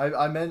mine.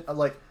 I meant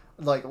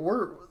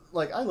we're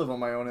like I live on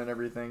my own and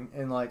everything,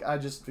 and like I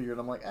just figured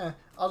I'm like,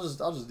 I'll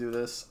just do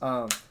this.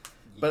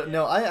 But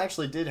no, I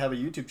actually did have a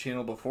YouTube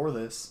channel before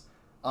this,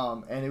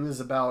 and it was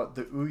about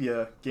the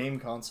Ouya game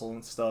console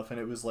and stuff, and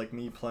it was like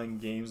me playing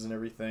games and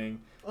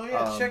everything. Oh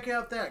yeah, check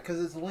out that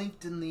because it's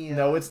linked in the.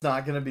 No, it's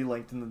not going to be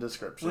linked in the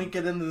description. Link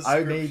it in the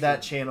description. I made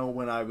that channel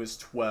when I was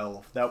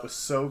 12. That was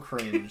so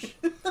cringe.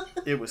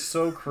 It was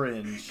so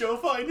cringe. Go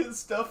find his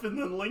stuff and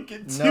then link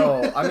it to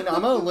No, I mean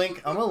I'm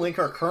gonna link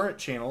our current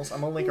channels.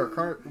 I'm gonna link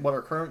what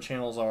our current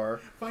channels are.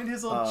 Find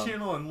his old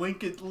channel and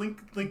link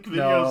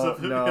videos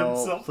of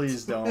himself. No,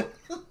 please don't.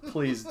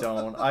 Please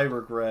don't. I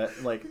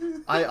regret. Like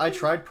I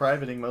tried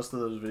privating most of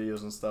those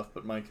videos and stuff,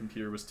 but my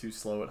computer was too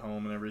slow at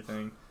home and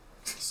everything.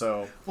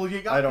 So well,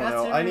 you got I don't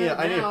know. I need a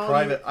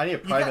private. I need a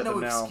private now.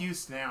 You got no now.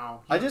 Excuse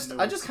now. I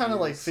just kind of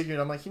like figured.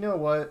 I'm like, you know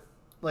what?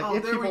 Like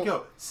if there people, we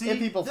go. See, if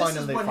people find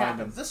him, they find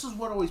him. This is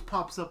what always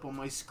pops up on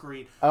my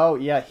screen. Oh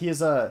yeah,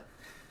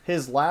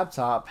 his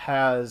laptop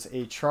has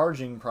a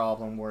charging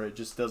problem where it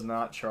just does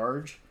not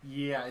charge.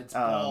 Yeah, it's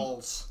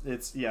balls.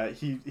 He's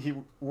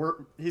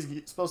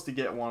supposed to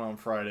get one on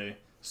Friday,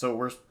 so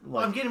we're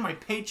like. I'm getting my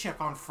paycheck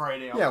on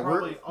Friday.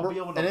 I'll be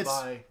able to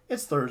buy.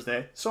 It's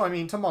Thursday, so I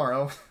mean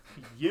tomorrow.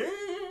 Yeah.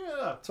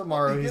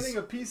 Tomorrow he's getting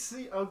a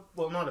PC. Oh,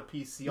 well, not a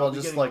PC. Well,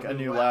 just like a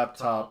new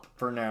laptop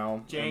for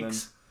now.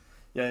 Jinx.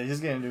 Yeah, he's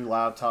getting a new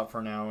laptop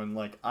for now, and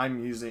like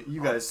I'm using.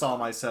 You guys saw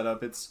my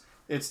setup. It's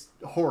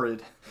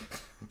horrid.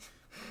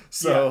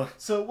 So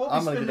we'll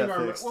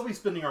be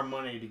spending our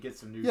money to get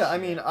some new. Yeah, shit. I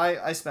mean,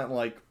 I spent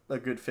like a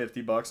good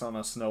 $50 on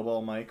a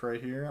snowball mic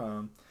right here.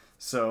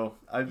 So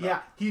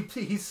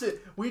he said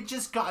we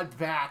just got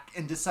back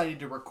and decided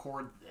to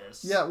record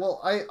this. Yeah,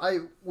 well,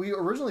 we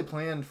originally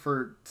planned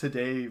for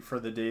today for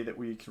the day that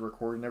we could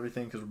record and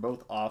everything because we're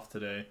both off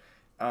today.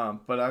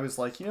 But I was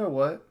like, you know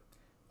what?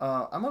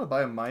 I'm gonna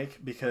buy a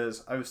mic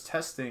because I was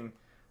testing.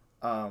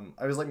 I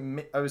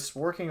was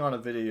working on a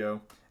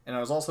video and I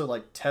was also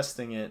like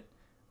testing it.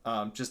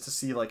 Just to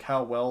see like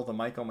how well the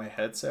mic on my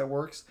headset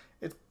works.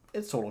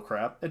 It's total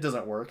crap. It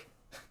doesn't work.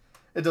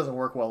 It doesn't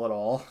work well at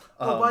all.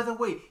 By the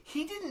way,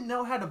 he didn't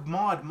know how to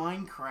mod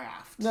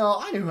Minecraft. No,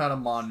 I knew how to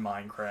mod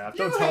Minecraft.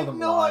 Don't tell them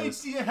no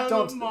lies. Idea how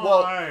to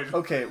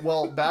mod.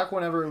 Well, back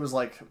whenever it was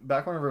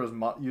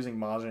using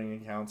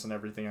Mojang accounts and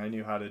everything, I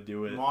knew how to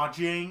do it.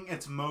 Mojang?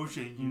 It's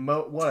Mojang.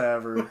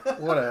 Whatever.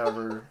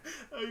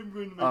 I'm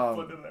going to make fun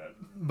of that.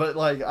 But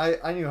like,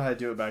 I knew how to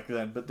do it back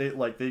then. But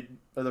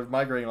they're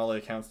migrating all the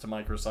accounts to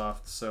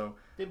Microsoft, so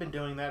they've been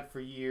doing that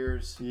for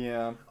years.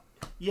 Yeah.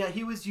 Yeah,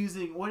 he was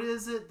using, what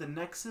is it? The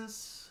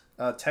Nexus?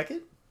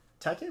 Tekkit,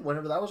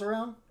 whenever that was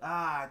around?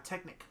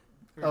 Technic.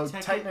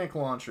 Technic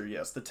launcher,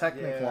 yes. The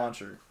Technic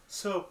launcher.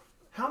 So,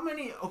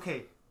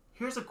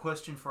 here's a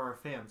question for our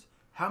fans.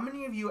 How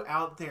many of you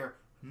out there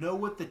know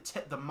what the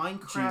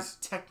Minecraft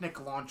Technic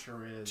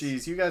launcher is?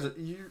 Jeez, you guys,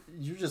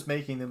 you're just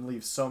making them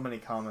leave so many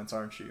comments,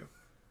 aren't you?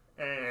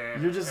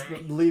 You're just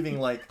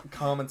leaving, like,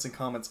 comments and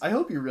comments. I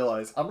hope you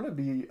realize, I'm going to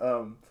be,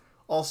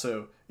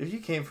 also, if you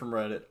came from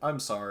Reddit, I'm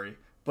sorry.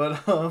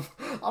 But I'm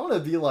gonna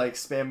be like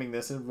spamming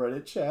this in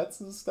Reddit chats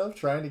and stuff,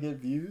 trying to get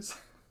views.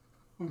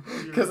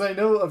 Because I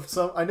know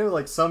some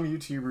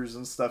YouTubers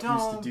and stuff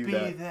used to do that.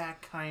 Don't be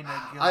that kind of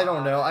guy. I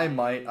don't know. I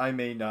might. I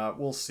may not.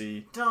 We'll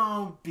see.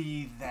 Don't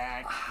be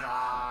that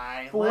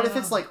guy. But what if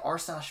it's like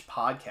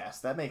r/podcast?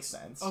 That makes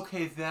sense.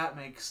 Okay, that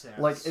makes sense.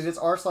 Like if it's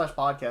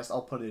r/podcast,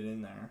 I'll put it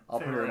in there. I'll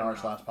put it in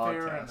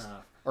r/podcast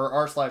or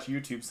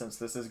r/YouTube since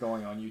this is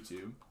going on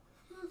YouTube.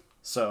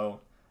 So,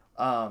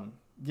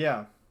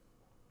 yeah.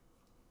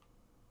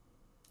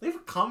 Leave a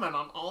comment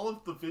on all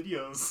of the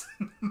videos.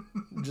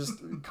 Just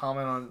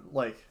comment on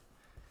like.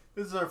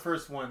 This is our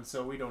first one,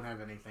 so we don't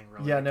have anything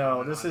really. Yeah,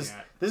 no. This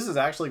is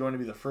actually going to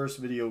be the first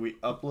video we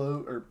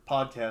upload or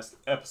podcast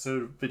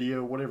episode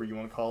video, whatever you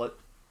want to call it,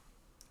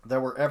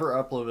 that we're ever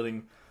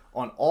uploading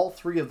on all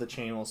three of the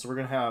channels. So we're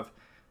gonna have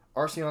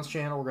Arceon's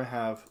channel, we're gonna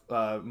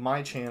have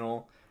my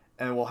channel,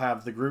 and we'll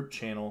have the group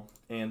channel.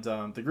 And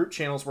the group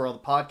channel is where all the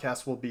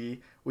podcasts will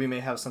be. We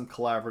may have some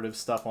collaborative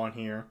stuff on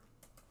here.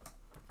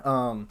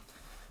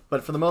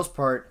 But for the most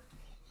part,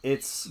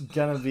 it's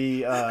gonna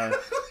be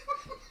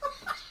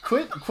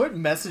quit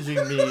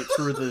messaging me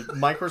through the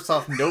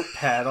Microsoft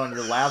Notepad on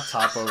your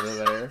laptop over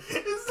there.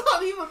 It's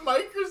not even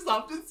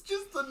Microsoft; it's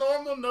just a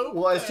normal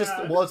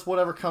Notepad. Well, it's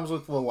whatever comes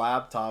with the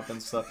laptop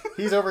and stuff.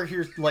 He's over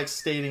here like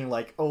stating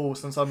like, "Oh,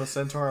 since I'm a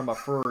centaur, I'm a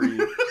furry."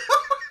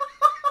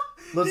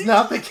 That's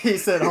not the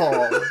case at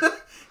all.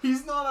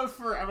 He's not a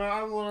furry. I mean,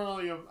 I'm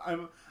literally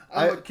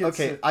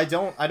I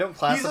don't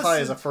classify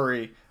as a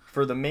furry.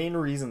 For the main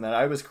reason that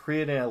I was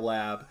creating a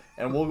lab,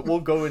 and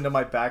we'll go into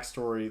my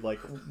backstory like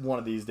one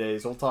of these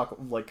days. We'll talk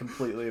like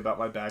completely about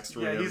my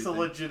backstory. Yeah, he's a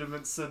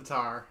legitimate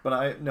centaur. But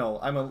I'm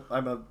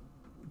a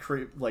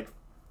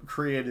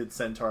created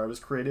centaur. I was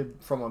created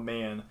from a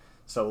man,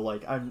 so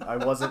like I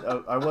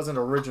wasn't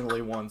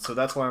originally one. So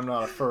that's why I'm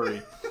not a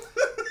furry.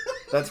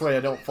 That's why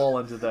I don't fall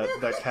into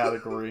that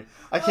category.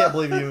 I can't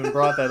believe you even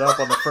brought that up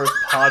on the first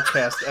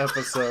podcast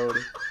episode.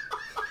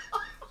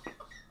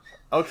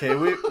 Okay,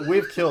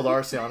 we've killed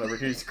Arceon over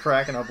here. He's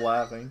cracking up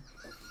laughing.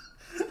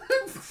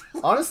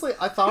 Honestly,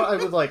 I thought I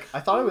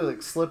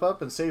would slip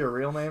up and say your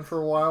real name for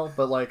a while,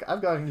 but like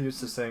I've gotten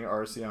used to saying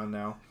Arceon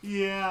now.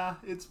 Yeah,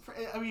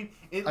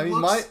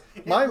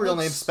 my real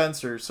name's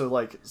Spencer, so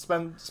like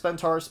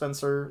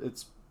Spencer.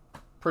 It's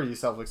pretty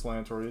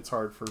self-explanatory. It's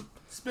hard for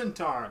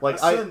Spentar.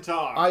 Like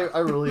I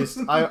released.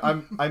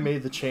 I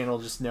made the channel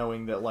just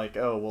knowing that like,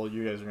 oh well,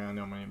 you guys are gonna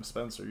know my name is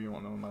Spencer. You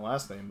won't know my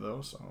last name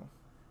though, so.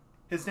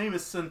 His name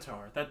is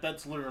Centaur.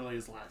 That's literally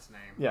his last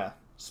name. Yeah.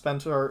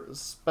 Spentar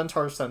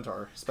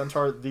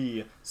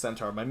the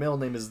Centaur. My middle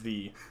name is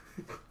the.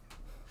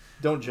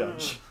 Don't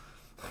judge.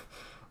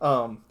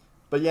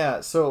 But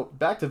yeah, so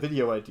back to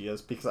video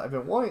ideas, because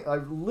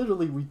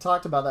we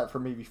talked about that for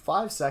maybe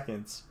 5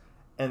 seconds,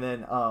 and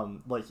then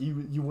like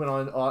you went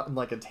on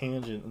like a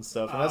tangent and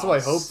stuff, and that's what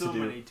I hope to do. So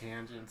many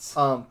tangents.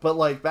 But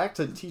like back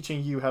to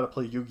teaching you how to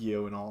play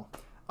Yu-Gi-Oh and all.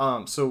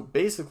 So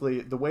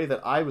basically, the way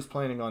that I was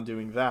planning on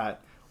doing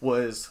that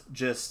was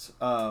just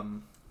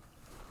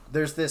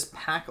there's this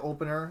pack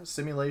opener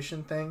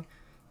simulation thing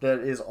that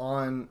is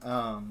on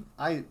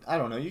I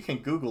don't know, you can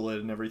Google it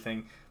and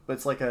everything, but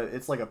it's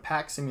like a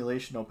pack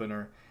simulation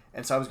opener.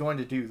 And so I was going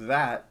to do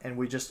that, and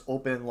we just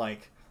open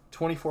like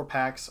 24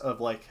 packs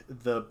of like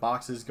the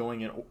boxes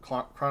going in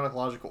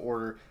chronological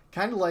order,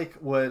 kind of like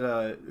what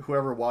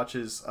whoever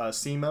watches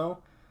SEMO,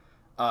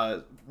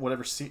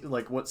 whatever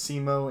what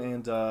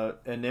SEMO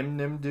and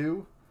Nim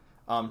do.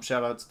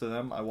 Shout outs to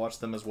them. I watch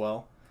them as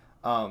well.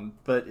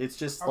 But it's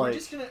just so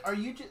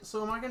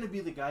am I gonna be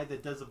the guy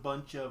that does a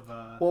bunch of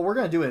Well, we're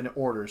gonna do it in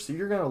order, so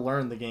you're gonna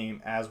learn the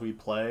game as we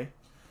play.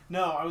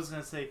 No, I was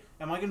gonna say,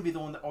 am I gonna be the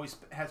one that always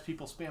has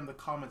people spam the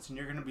comments, and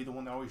you're gonna be the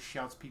one that always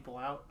shouts people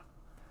out?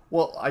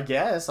 Well, I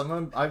guess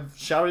I've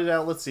shouted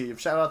out. Let's see. I've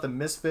shouted out the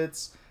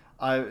Misfits.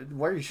 Why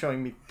are you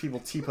showing me people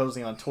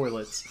T-posing on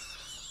toilets?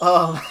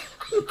 I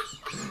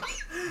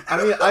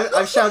mean,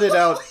 I've shouted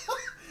out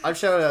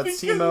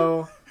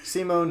SEMO,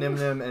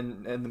 Nim,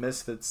 and the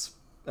Misfits,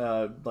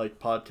 like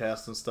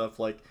podcasts and stuff.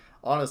 Like,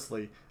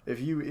 honestly, if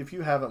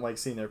you haven't like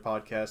seen their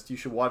podcast, you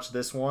should watch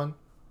this one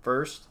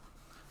first,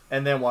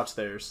 and then watch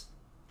theirs.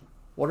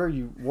 What are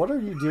you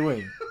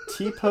doing?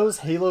 T-pose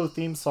Halo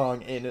theme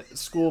song in a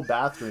school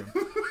bathroom.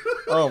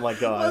 Oh my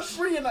gosh. Let's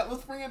bring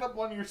it up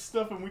on your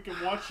stuff and we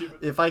can watch it.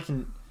 If I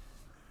can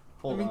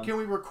hold on. Can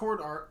we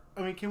record our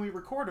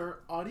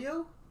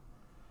audio?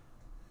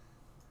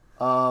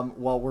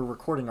 Well, we're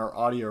recording our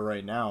audio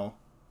right now.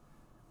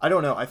 I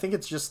don't know. I think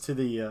it's just to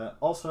the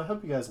also I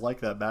hope you guys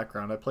like that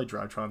background. I play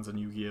Drytrons and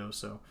Yu-Gi-Oh,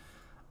 so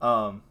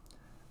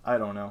I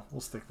don't know.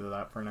 We'll stick to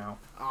that for now.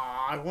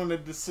 I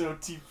wanted to show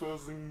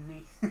T-posing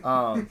me.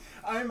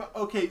 I'm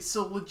okay.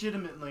 So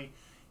legitimately,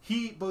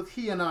 both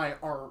he and I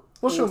are.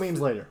 We'll show memes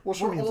later.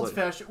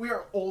 We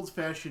are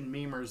old-fashioned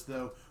memers,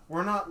 though.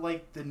 We're not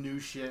like the new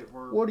shit.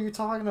 What are you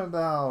talking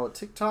about?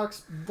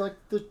 TikTok's like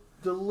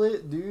the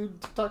lit,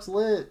 dude. TikTok's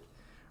lit,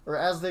 or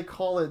as they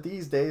call it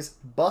these days,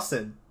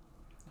 bussin'.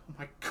 Oh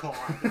my god!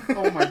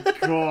 Oh my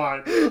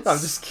god! I'm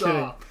just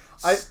kidding.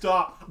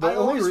 Stop. The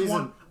only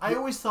reason I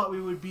always thought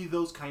we would be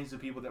those kinds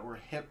of people that were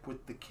hip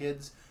with the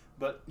kids,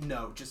 but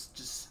no, just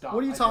stop.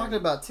 What are you talking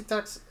about?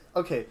 TikTok's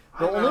okay.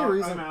 The I'm only out,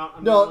 reason I'm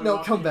out.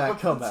 No, come back.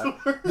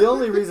 The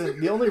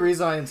only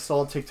reason I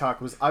installed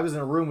TikTok was I was in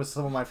a room with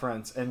some of my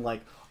friends, and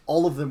like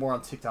all of them were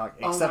on TikTok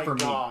except for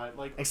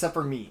me. Except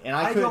for me, and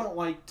I don't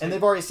like. And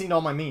they've already seen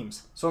all my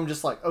memes, so I'm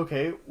just like,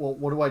 okay, well,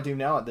 what do I do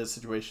now at this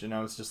situation? And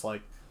I was just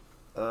like,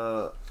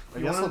 I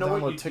guess I'll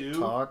download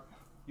TikTok.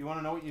 You want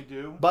to know what you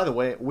do? By the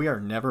way, we are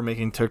never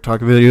making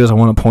TikTok videos. I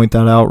want to point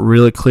that out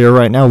really clear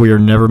right now. We are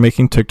never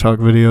making TikTok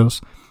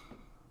videos.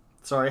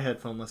 Sorry,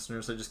 headphone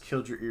listeners. I just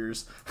killed your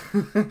ears.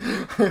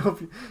 I hope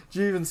did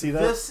you even see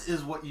that? This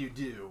is what you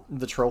do.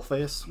 The troll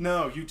face?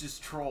 No, you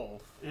just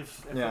troll.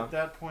 If at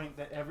that point,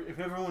 if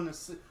everyone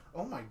is...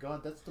 Oh my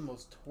god, that's the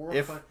most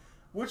horrifying...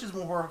 Which is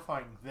more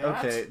horrifying? That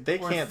okay, they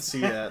can't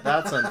see that.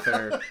 That's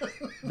unfair.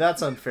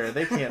 That's unfair.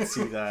 They can't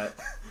see that.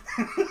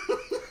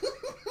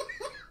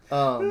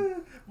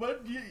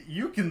 But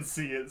you can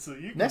see it, so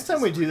you can... Next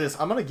time we do this,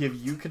 I'm going to give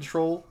you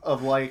control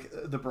of, like,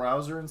 the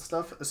browser and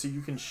stuff, so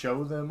you can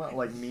show them,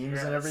 like,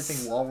 memes and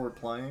everything while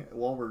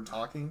we're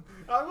talking.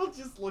 I will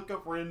just look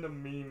up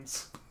random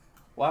memes.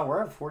 Wow,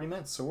 we're at 40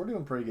 minutes, so we're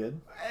doing pretty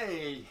good.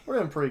 Hey! We're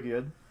doing pretty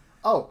good.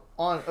 Oh,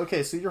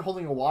 okay, so you're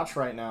holding a watch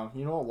right now.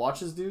 You know what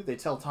watches do? They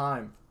tell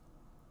time.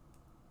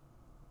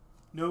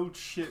 No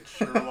shit,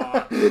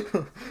 Sherlock.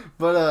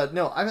 But,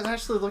 no, I was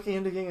actually looking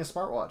into getting a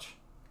smartwatch.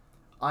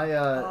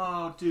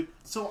 Oh, dude.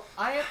 So,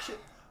 I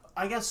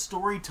got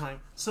story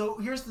time. So,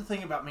 here's the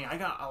thing about me. I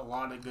got a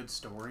lot of good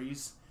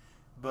stories,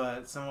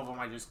 but some of them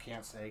I just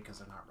can't say because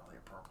they're not really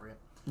appropriate.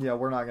 Yeah,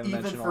 we're not going to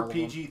mention all of them.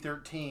 Even for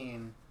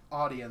PG-13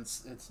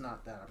 audience, it's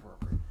not that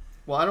appropriate.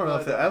 Well, I don't know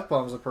if the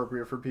F-bomb is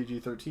appropriate for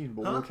PG-13,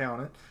 but we'll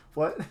count it.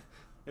 What?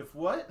 If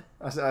what?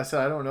 I said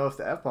I don't know if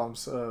the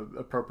F-bomb's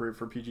appropriate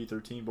for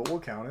PG-13, but we'll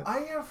count it. I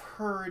have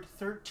heard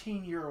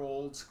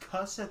 13-year-olds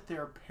cuss at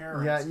their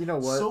parents. Yeah, you know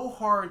what? So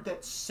hard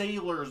that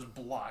sailors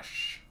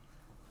blush.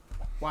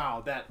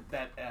 Wow, that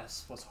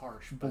S was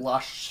harsh.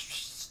 Blush.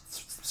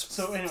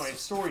 So anyway,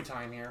 story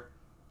time here.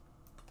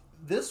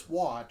 This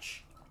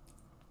watch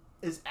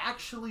is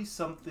actually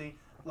something,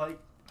 like,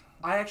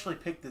 I actually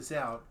picked this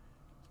out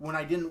when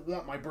I didn't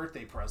want my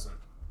birthday present.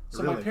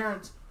 So really?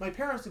 my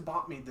parents had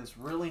bought me this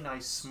really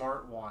nice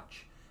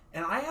smartwatch,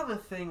 and I have a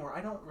thing where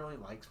I don't really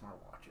like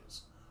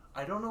smartwatches.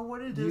 I don't know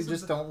what it is. You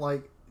just don't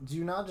like. Do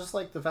you not just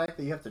like the fact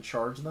that you have to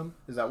charge them?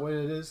 Is that what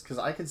it is? Because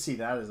I could see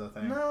that as a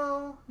thing.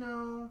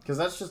 No. Because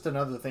that's just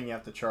another thing you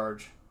have to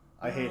charge.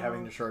 I hate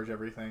having to charge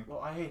everything. Well,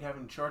 I hate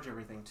having to charge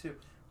everything too.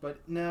 But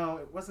no,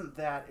 it wasn't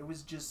that. It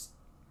was just,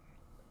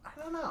 I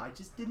don't don't know. I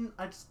just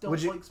don't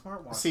like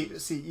smartwatches.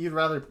 See, you'd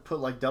rather put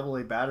like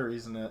AA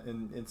batteries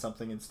in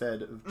something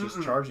instead of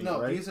just charging it,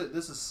 right? No,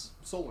 this is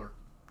solar.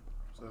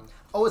 So.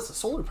 Oh, it's a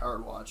solar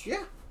powered watch.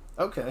 Yeah.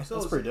 Okay, so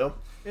that's pretty dope.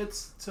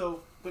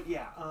 But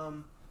yeah.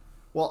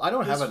 Well, I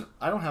don't have an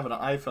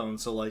iPhone,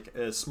 so like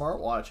a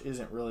smartwatch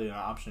isn't really an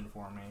option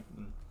for me.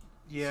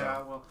 Yeah,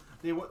 so.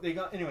 Well, they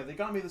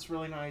got me this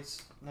really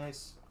nice.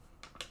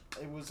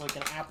 It was like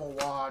an Apple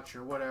Watch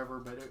or whatever,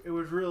 but it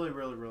was really,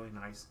 really, really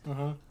nice.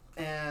 Mm-hmm.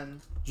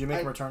 And did you make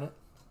them return it?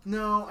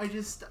 No,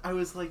 I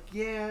was like,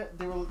 yeah.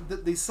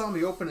 They saw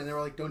me open it, and they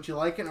were like, "Don't you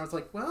like it?" And I was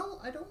like,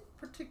 "Well, I don't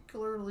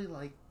particularly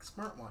like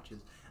smartwatches." And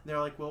they're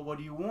like, "Well, what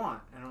do you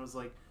want?" And I was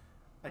like,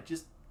 I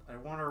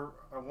want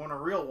a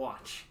real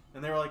watch."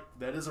 And they were like,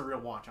 "That is a real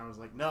watch." And I was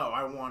like, "No,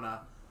 I want a."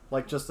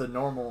 Like just a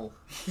normal,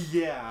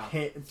 yeah,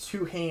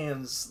 two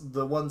hands,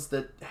 the ones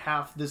that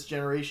half this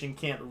generation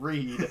can't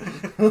read.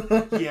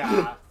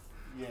 yeah.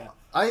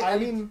 I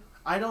mean,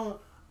 I don't.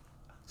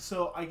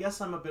 So I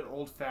guess I'm a bit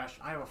old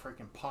fashioned. I have a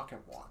freaking pocket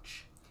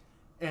watch,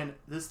 and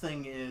this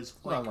thing is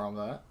like, nothing wrong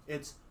with that.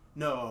 This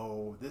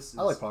is.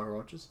 I like pocket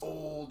watches.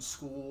 Old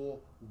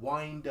school,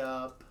 wind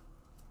up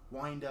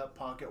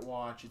pocket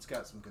watch. It's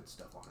got some good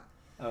stuff on it.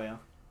 Oh yeah.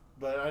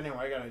 But anyway,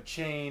 I got a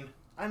chain.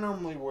 I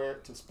normally wear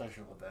it to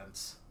special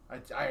events.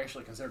 I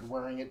actually considered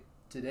wearing it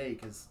today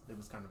because it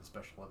was kind of a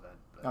special event.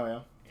 But, oh, yeah?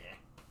 Yeah.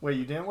 Wait,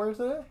 you didn't wear it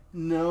today?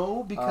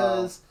 No,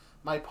 because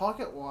my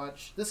pocket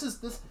watch...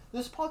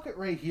 This pocket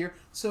right here.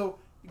 So...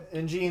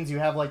 In jeans, you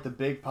have like the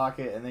big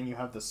pocket and then you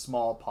have the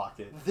small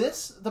pocket. The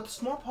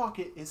small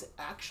pocket is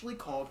actually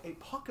called a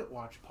pocket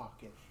watch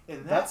pocket.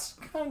 And that's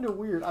kind of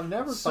weird. I've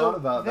never thought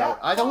about that.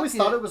 I'd always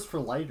thought it was for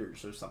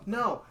lighters or something.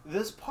 No,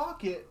 this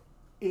pocket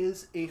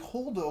is a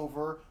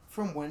holdover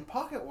from when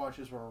pocket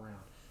watches were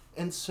around.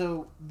 And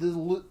so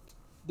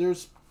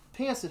there's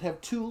pants that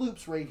have two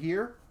loops right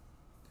here.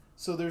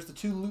 So there's the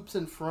two loops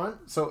in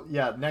front. So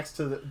yeah, next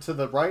to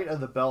the right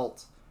of the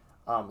belt,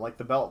 like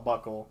the belt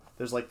buckle,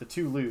 there's like the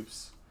two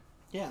loops.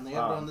 Yeah, and they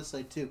have it on this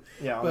side too.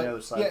 Yeah, on the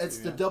other side. Yeah, it's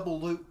the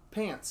double loop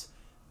pants.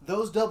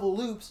 Those double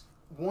loops,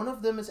 one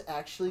of them is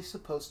actually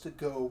supposed to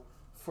go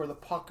for the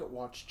pocket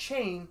watch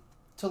chain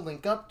to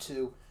link up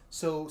to.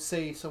 So,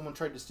 say someone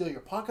tried to steal your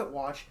pocket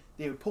watch,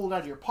 they would pull it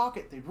out of your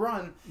pocket, they'd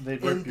run, they'd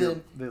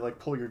like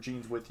pull your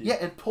jeans with you. Yeah,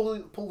 and pull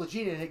the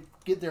jean and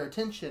get their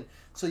attention,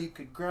 so you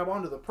could grab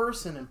onto the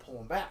person and pull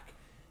them back,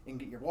 and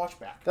get your watch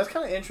back. That's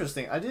kind of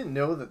interesting. I didn't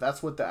know that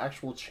that's what the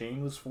actual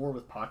chain was for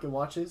with pocket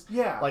watches.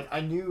 Yeah, like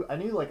I knew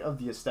like of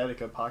the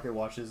aesthetic of pocket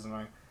watches, and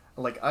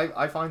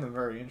I find them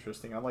very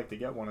interesting. I'd like to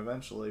get one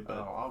eventually, but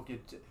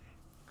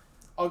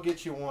I'll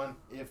get you one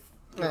if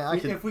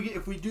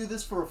we do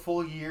this for a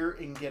full year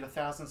and get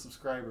 1,000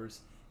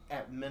 subscribers,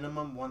 at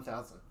minimum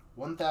 1,000.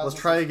 1,000.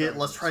 Let's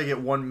try to get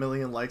 1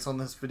 million likes on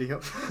this video.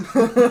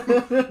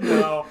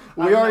 No,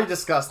 we already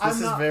discussed.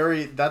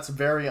 That's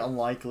very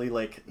unlikely.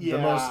 Like the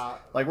most,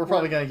 like we're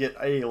probably gonna get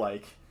a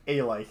like,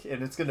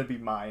 and it's gonna be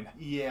mine.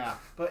 Yeah,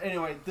 but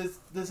anyway, this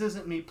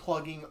isn't me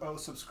plugging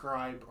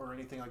subscribe or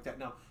anything like that.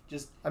 No,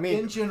 just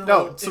in general.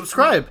 No,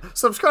 subscribe,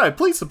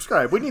 please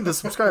subscribe. We need the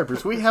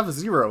subscribers. We have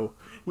 0.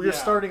 We are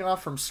starting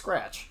off from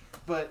scratch.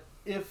 But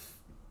if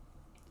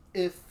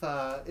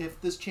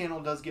this channel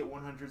does get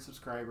 100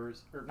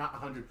 subscribers, or not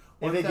 100,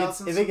 if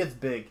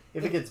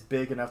it gets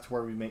big enough to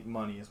where we make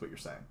money, is what you're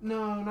saying.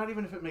 No, not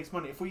even if it makes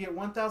money. If we get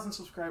 1,000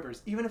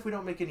 subscribers, even if we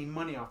don't make any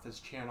money off this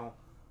channel,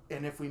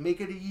 and if we make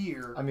it a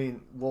year, I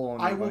mean,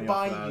 I will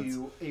buy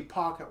you a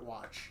pocket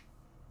watch,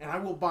 and I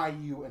will buy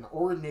you an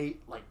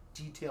ornate, like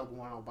detailed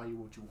one. I'll buy you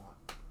what you want.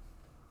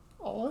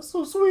 Oh, that's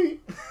so sweet.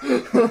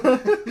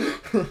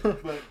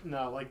 But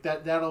no, like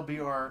that'll be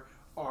our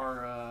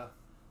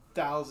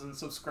 1,000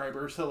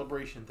 subscriber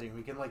celebration thing.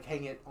 We can like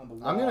hang it on the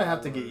wall. I'm gonna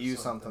have to get you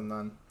something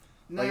then.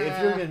 Nah. Like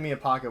if you're getting me a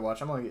pocket watch,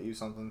 I'm gonna get you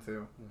something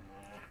too. Nah.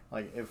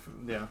 Like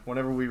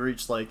whenever we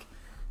reach like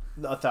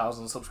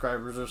 1,000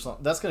 subscribers or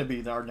something, that's gonna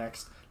be our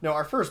next. No,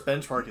 our first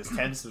benchmark is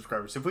 10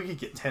 subscribers. If we could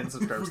get 10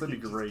 subscribers,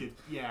 that'd be great.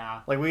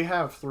 Yeah. Like we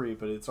have 3,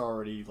 but it's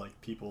already like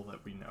people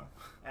that we know.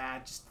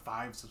 Just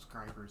 5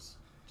 subscribers.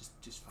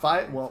 Just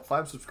 5. Well,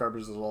 5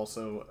 subscribers is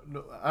also.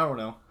 I don't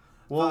know.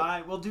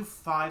 We'll do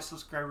 5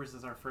 subscribers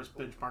as our first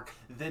benchmark,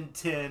 then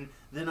 10,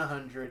 then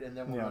 100, and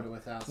then we'll go to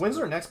 1,000. When's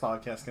our next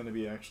podcast going to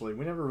be, actually?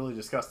 We never really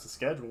discussed the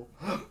schedule.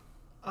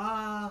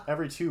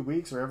 Every 2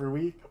 weeks or every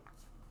week?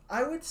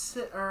 I would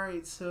say,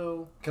 alright,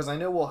 so... Because I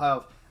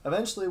know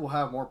eventually we'll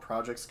have more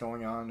projects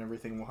going on and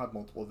everything. We'll have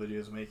multiple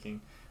videos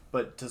making.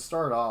 But to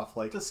start off,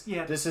 like, this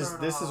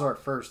is our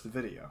first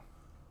video.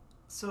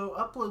 So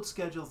upload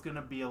schedule is going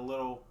to be a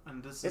little,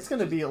 and it's going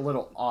to be a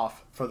little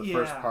off for the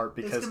first part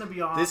because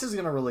this is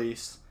going to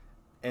release,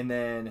 and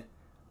then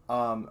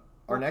our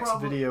next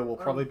video will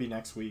probably be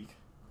next week.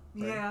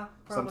 Right? Yeah,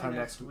 probably sometime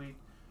next week.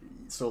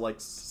 So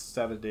like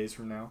 7 days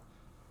from now.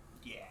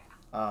 Yeah.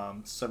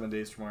 7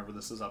 days from whenever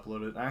this is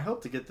uploaded. And I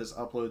hope to get this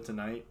uploaded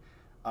tonight.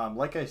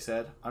 Like I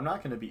said, I'm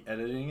not going to be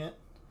editing it.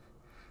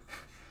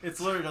 It's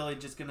literally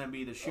just gonna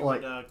be the Shuba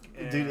duck.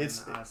 And dude,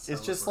 it's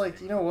just like,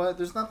 you know what?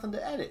 There's nothing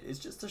to edit. It's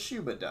just a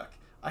Shuba duck.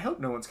 I hope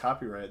no one's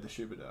copyrighted the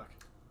Shuba Duck.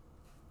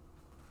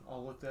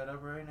 I'll look that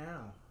up right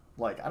now.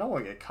 Like, I don't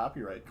want to get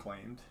copyright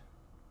claimed.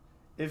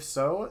 If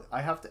so,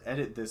 I have to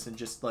edit this and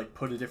just, like,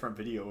 put a different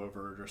video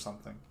over it or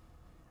something.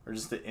 Or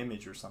just the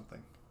image or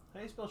something. How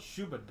do you spell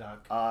Shuba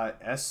Duck? Shuba.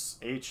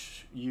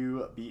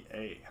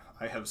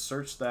 I have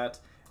searched that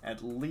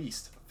at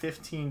least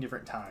 15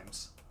 different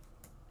times.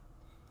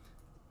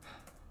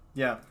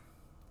 Yeah.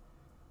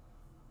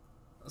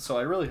 So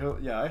I really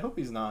hope, I hope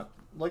he's not.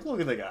 Like, look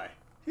at the guy.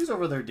 He's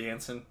over there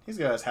dancing. He's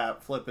got his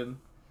hat flipping,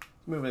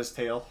 moving his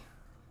tail,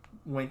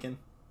 winking.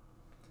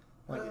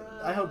 Like,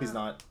 I hope he's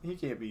not. He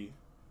can't be.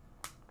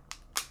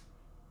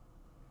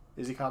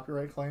 Is he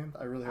copyright claimed?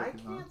 I really hope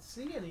he's not. I can't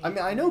see any. I mean,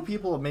 I know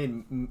people have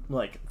made,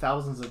 like,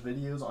 thousands of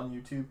videos on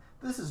YouTube.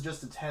 This is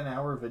just a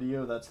 10-hour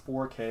video that's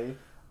 4K.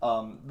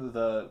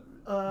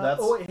 That's,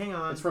 oh, wait, hang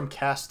on. It's from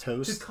Cast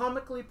Toast. To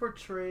comically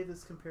portray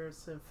this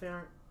comparison,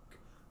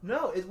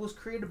 no, it was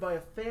created by a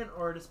fan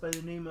artist by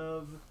the name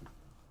of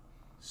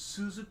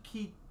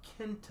Suzuki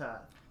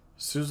Kenta.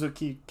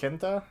 Suzuki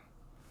Kenta?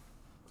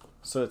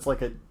 So it's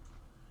like a...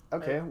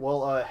 Okay,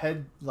 well,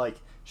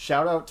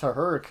 shout out to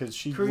her, because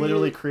she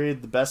literally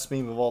created the best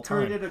meme of all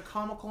time. Created a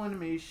comical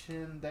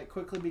animation that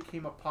quickly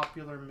became a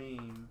popular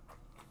meme.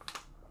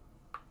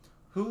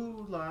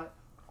 Hololive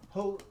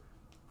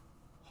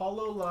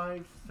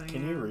fans...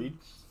 Can you read?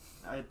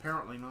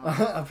 Apparently not.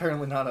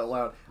 Apparently not out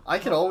loud. I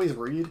could always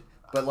read,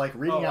 but like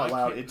reading out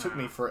loud, it took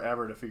me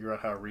forever to figure out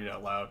how to read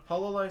out loud.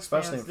 Hololive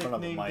especially fans in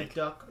front of a mic. The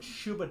duck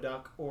Shuba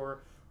Duck or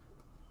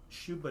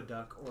Shuba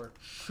Duck,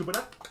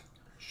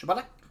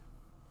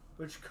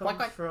 which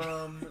comes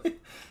from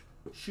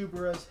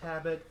Shubara's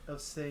habit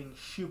of saying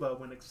Shuba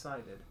when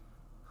excited.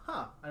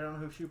 Huh? I don't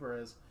know who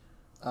Shubara is.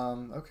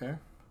 Okay.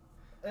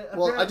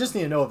 Well, I just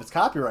need to know if it's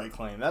copyright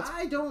claim.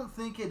 I don't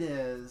think it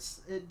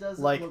is. It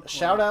doesn't. Like,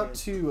 shout out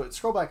to...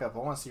 Scroll back up. I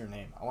want to see your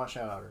name. I want to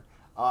shout out her.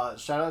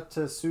 Shout out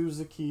to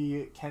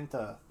Suzuki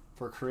Kenta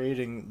for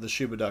creating the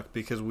Shuba Duck,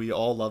 because we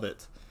all love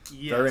it.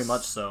 Yes. Very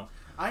much so.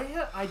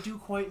 I do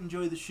quite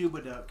enjoy the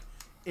Shuba Duck,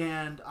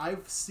 and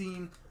I've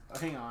seen...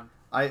 hang on.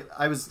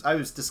 I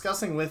was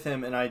discussing with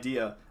him an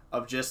idea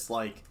of just,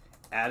 like,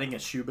 adding a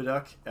Shuba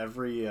Duck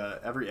every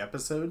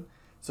episode.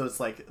 So it's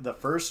like the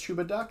first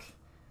Shuba Duck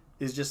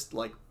is just,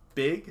 like,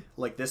 big,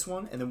 like this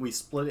one, and then we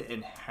split it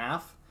in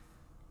half.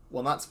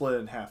 Well, not split it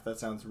in half. That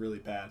sounds really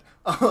bad.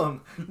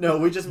 No,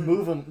 we just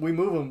move them. We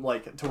move them,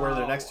 like, to where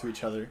they're next to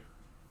each other.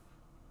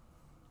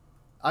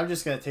 I'm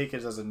just going to take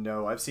it as a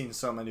no. I've seen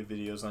so many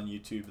videos on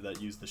YouTube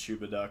that use the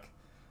Shuba Duck.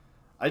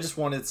 I just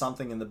wanted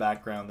something in the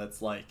background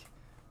that's, like,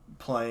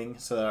 playing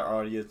so that our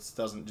audience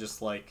doesn't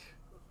just, like,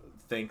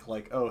 think,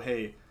 like, oh,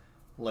 hey,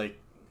 like,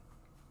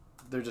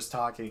 they're just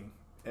talking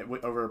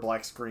over a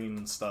black screen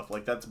and stuff.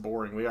 Like, that's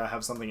boring. We gotta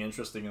have something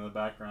interesting in the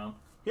background.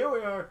 Here we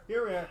are.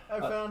 I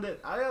found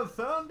it. I have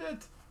found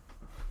it.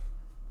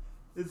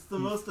 It's the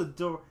most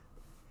adorable.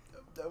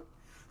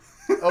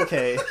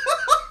 Okay.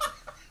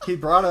 He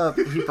brought up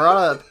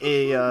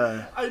a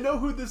I know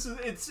who this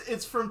is.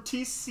 It's from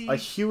TC. A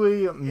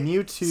Huey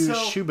Mewtwo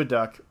Shuba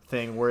Duck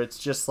thing where it's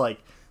just like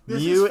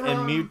Mew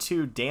and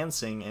Mewtwo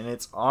dancing, and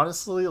it's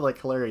honestly, like,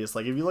 hilarious.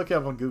 Like, if you look it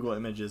up on Google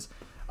Images,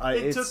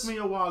 it took me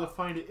a while to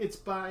find it. It's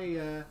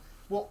by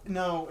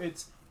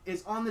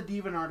it's on the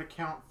DeviantArt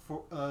account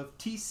of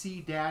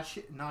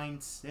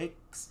TC-96,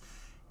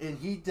 and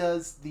he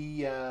does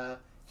the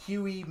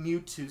Huey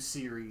Mewtwo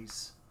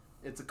series.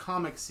 It's a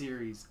comic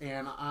series,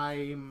 and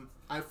I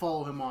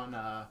follow him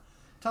on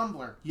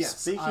Tumblr.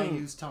 Yes, I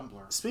use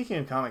Tumblr. Speaking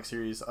of comic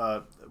series,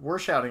 we're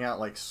shouting out,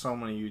 like, so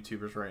many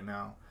YouTubers right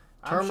now.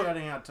 I'm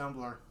shouting out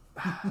Tumblr.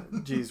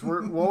 Jeez,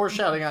 we're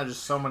shouting out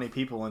just so many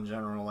people in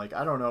general. Like,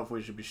 I don't know if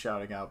we should be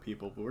shouting out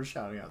people, but we're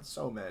shouting out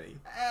so many.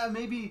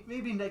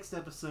 Maybe next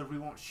episode we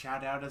won't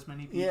shout out as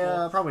many people.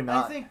 Yeah, probably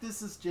not. I think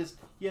this is just,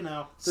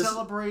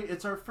 celebrate.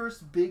 It's our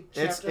first big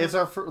chapter. It's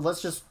our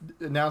let's just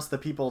announce the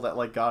people that,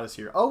 like, got us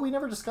here. Oh, we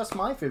never discussed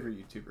my favorite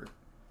YouTuber.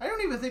 I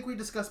don't even think we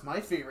discussed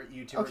my favorite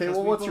YouTuber. Okay,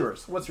 well, what's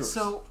yours?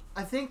 So,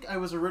 I think I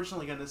was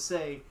originally going to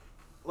say,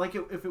 like,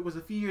 if it was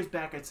a few years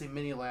back, I'd say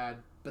Mini Lad,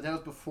 but that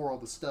was before all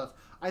the stuff.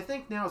 I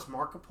think now it's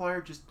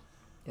Markiplier.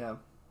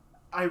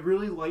 I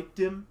really liked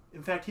him.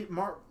 In fact,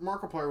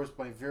 Markiplier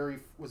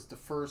was the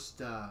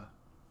first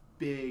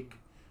big.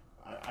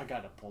 I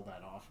gotta pull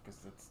that off because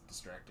that's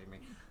distracting me.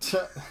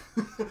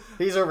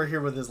 He's over here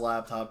with his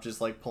laptop,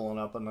 just, like, pulling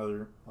up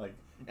another, like,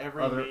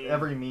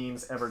 every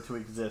memes ever to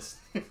exist.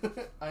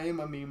 I am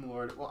a meme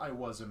lord. Well, I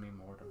was a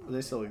meme lord.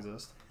 They still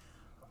exist.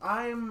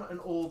 I'm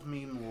an old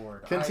meme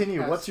lord.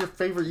 Continue. What's your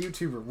favorite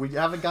YouTuber? We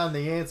haven't gotten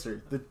the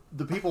answer.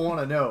 The people want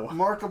to know.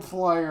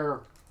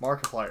 Markiplier.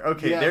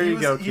 Okay, yeah, there you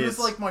go, kids. He was,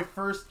 like, my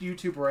first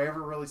YouTuber I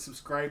ever really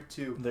subscribed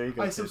to. There you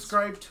go, kids.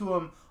 Subscribed to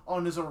him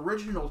on his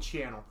original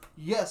channel.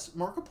 Yes,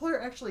 Markiplier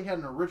actually had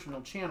an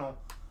original channel.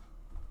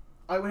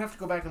 I would have to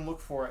go back and look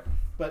for it.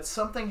 But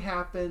something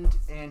happened,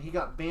 and he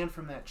got banned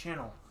from that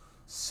channel.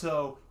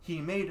 So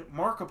he made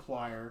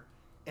Markiplier,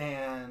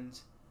 and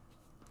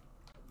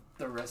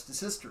the rest is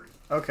history.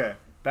 Okay,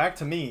 back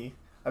to me.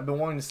 I've been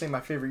wanting to say my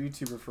favorite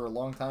YouTuber for a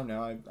long time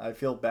now. I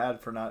feel bad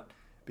for not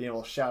being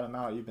able to shout him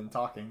out. You've been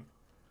talking.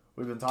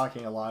 We've been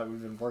talking a lot.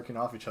 We've been working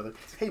off each other.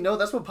 Hey, no,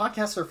 that's what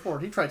podcasts are for.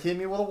 He tried to hit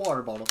me with a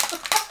water bottle.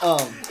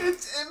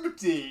 It's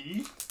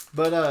empty.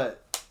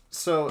 But,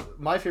 so,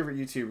 my favorite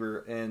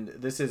YouTuber, and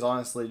this is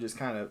honestly just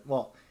kind of,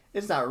 well,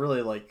 it's not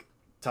really, like,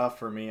 tough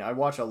for me. I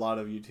watch a lot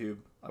of YouTube.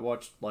 I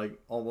watch, like,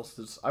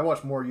 I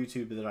watch more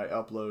YouTube than I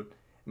upload.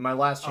 My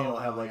last channel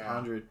had, like,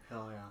 100.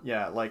 Hell yeah.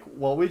 Yeah, like,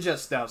 well, we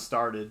just now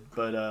started,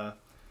 but,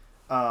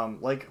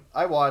 like,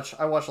 I watch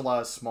a lot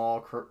of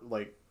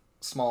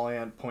small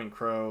ant, point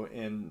crow,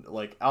 and,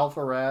 like,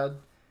 Alpha Rad.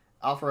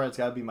 Alpha Rad's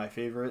gotta be my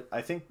favorite.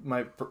 I think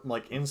my,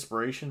 like,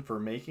 inspiration for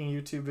making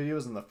YouTube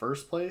videos in the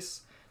first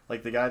place,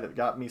 like, the guy that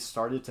got me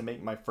started to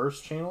make my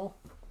first channel,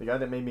 the guy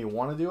that made me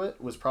want to do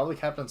it, was probably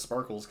Captain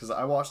Sparkles, because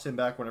I watched him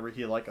back whenever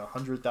he had, like,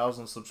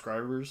 100,000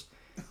 subscribers.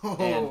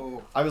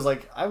 And I was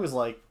like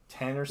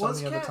 10 or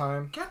something at the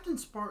time.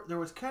 There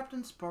was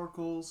Captain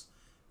Sparkles,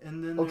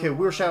 and then okay,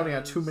 we're shouting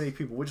at too many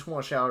people. We just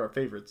want to shout out our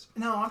favorites.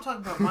 No, I'm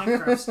talking about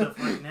Minecraft stuff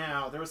right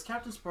now. There was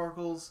Captain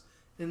Sparkles,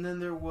 and then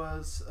there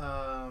was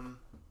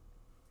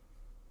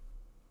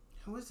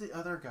who was the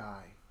other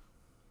guy?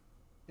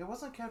 It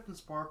wasn't Captain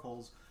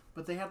Sparkles,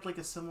 but they had like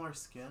a similar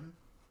skin.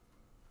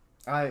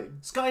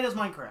 Sky Does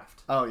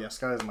Minecraft. Oh yeah,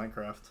 Sky Does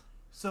Minecraft.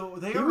 So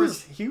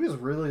he was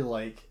really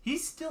like,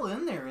 he's still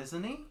in there,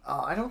 isn't he?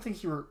 I don't think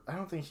he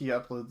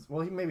uploads.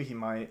 Well, maybe he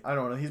might. I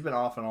don't know. He's been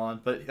off and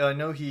on, but I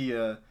know he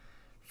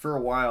for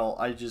a while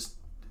I just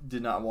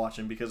did not watch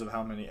him because of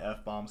how many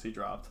F-bombs he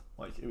dropped.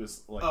 Like it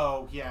was like,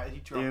 oh yeah, he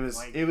dropped.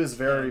 It was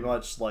very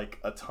much like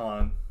a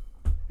ton.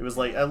 It was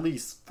like at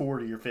least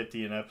 40 or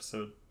 50 an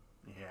episode.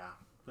 Yeah.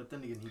 But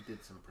then again, he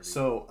did some pretty...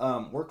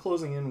 So, we're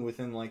closing in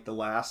within, like, the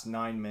last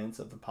 9 minutes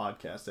of the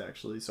podcast,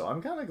 actually. So, I'm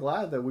kind of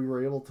glad that we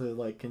were able to,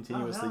 like,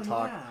 continuously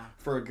talk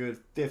for a good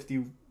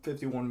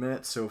 51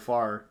 minutes so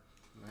far.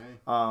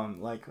 Right.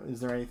 Like, is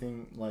there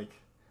anything, like...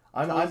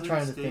 I'm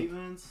trying to think...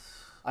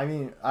 I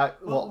mean,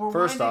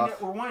 first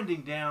off... We're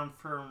winding down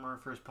from our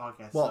first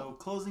podcast. Well, so,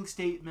 closing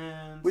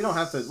statements... We don't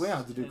have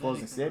to do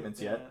closing statements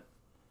yet.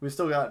 We've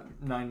still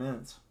got 9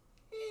 minutes.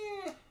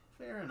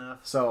 Fair enough.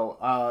 So,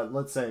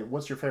 let's say,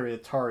 what's your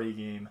favorite Atari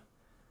game?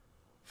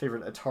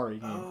 Favorite Atari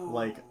game? Oh.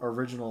 Like,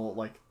 original,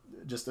 like,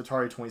 just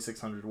Atari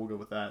 2600. We'll go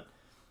with that.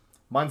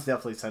 Mine's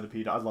definitely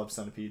Centipede. I love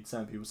Centipede.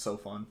 Centipede was so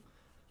fun.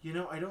 You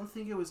know, I don't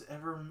think it was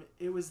ever...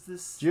 It was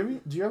this...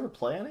 Do you ever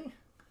play any?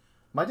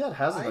 My dad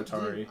has an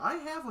Atari. I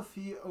have a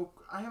few...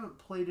 I haven't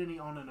played any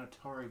on an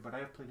Atari, but I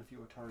have played a few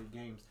Atari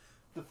games.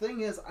 The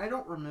thing is, I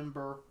don't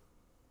remember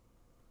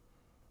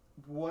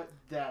what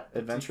that...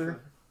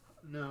 Adventure?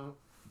 No.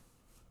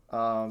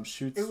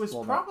 Shoots. It was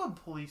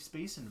probably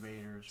Space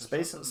Invaders.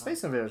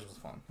 Space Invaders was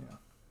fun.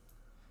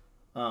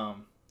 Yeah.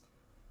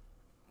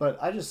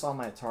 But I just saw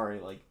my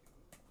Atari like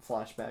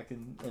flashback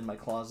in my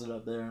closet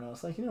up there, and I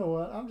was like, you know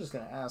what? I'm just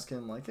gonna ask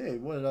him like, hey,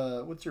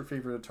 what's your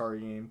favorite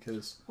Atari game?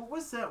 Because what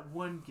was that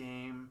one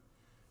game?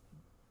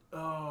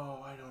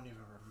 Oh, I don't even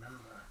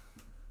remember.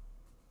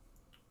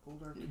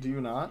 Do you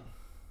not?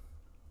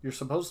 You're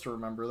supposed to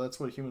remember.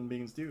 That's what human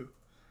beings do.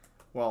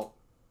 Well,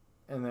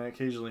 and then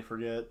occasionally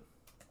forget.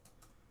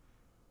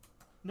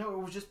 No,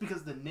 it was just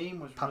because the name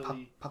was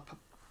really... Pop.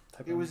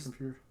 Type it was...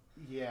 computer.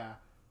 Yeah.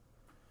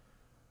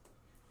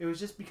 It was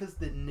just because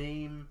the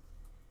name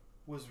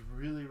was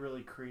really,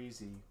 really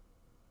crazy.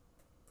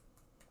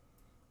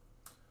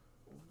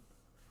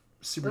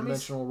 Super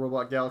Dimensional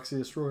Robot Galaxy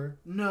Destroyer?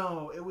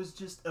 No, it was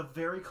just a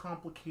very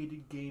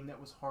complicated game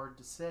that was hard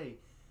to say.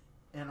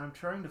 And I'm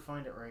trying to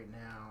find it right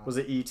now. Was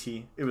it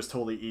E.T.? It was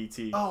totally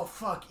E.T. Oh,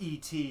 fuck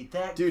E.T.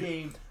 That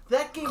game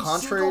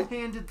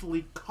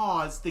single-handedly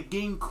caused the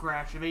game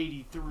crash of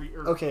 83.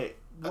 Okay,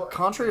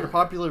 contrary to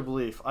popular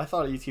belief, I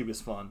thought E.T. was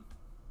fun.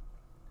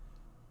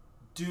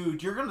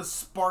 Dude, you're gonna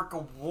spark a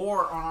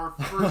war on our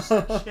first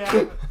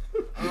chat.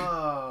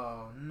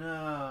 Oh,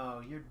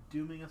 no. You're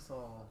dooming us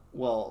all.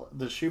 Well,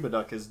 the Shuba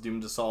Duck is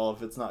doomed us all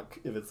if it's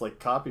like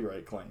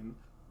copyright claim.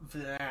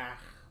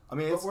 I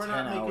mean, it's 10 hours. But we're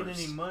not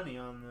making any money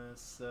on this,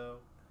 so...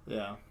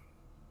 Yeah.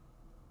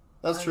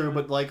 That's true,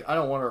 but, like, I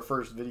don't want our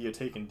first video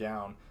taken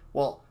down.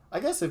 Well, I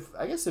guess if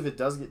it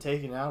does get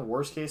taken down,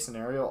 worst case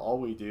scenario, all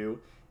we do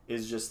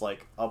is just,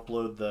 like,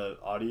 upload the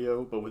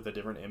audio, but with a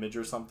different image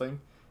or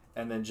something,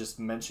 and then just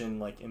mention,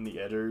 like, in the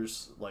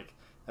editors, like,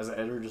 as an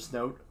editor just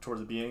note towards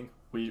the beginning,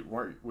 we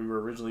were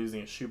originally using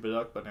a Shuba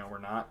Duck, but now we're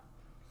not.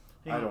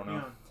 I don't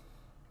know.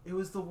 It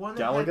was the one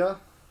that Galaga?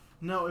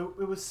 No,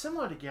 it was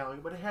similar to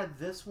Galaga, but it had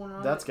this one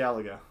on That's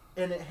Galaga.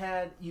 And it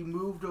had, you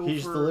moved over...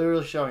 He's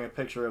literally showing a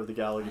picture of the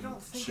Galaga ship. I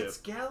don't think it's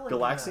Galaga.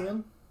 Galaxian?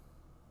 And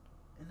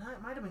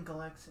it might have been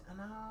Galaxian.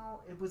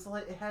 No, it was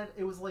like, it had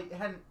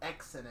an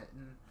X in it.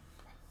 And...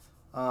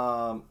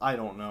 I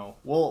don't know.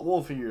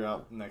 We'll figure it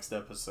out next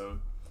episode.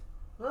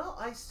 Well,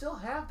 I still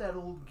have that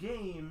old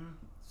game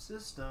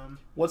system.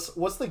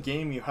 What's the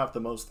game you have the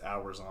most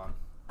hours on?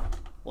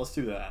 Let's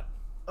do that.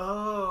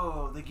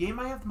 Oh, the game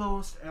I have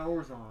most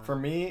hours on. For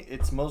me,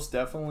 it's most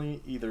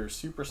definitely either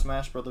Super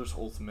Smash Bros.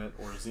 Ultimate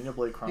or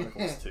Xenoblade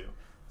Chronicles 2.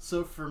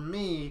 So for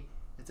me,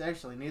 it's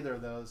actually neither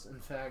of those.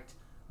 In fact,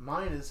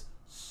 mine is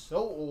so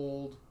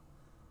old.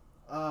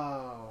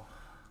 Oh,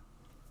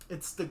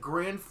 it's the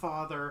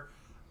grandfather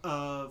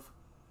of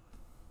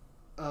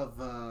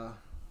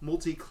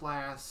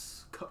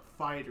multi-class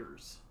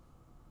fighters.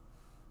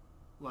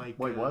 Like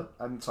wait, what?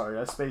 I'm sorry,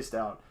 I spaced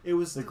out. It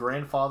was the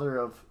grandfather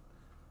of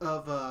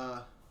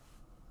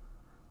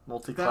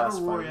multi-class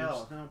Battle fighters.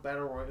 Royale. No,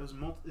 Battle Royale. It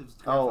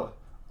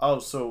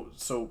was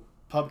so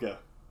PUBG.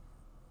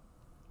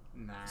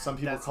 Nah. Some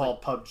people call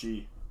it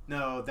PUBG.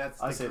 No, that's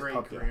the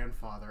great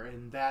grandfather,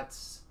 and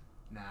that's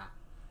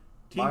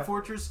Team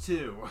Fortress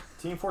 2.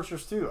 Team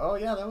Fortress 2. Oh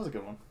yeah, that was a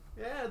good one.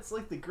 Yeah, it's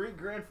like the great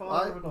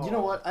grandfather of it all. You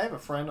know what? I have a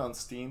friend on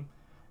Steam,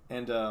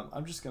 and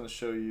I'm just gonna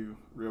show you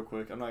real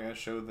quick. I'm not gonna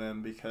show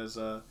them because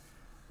I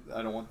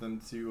don't want them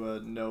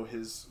to know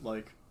his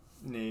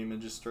name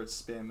and just start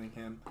spamming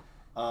him.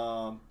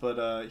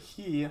 But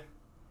he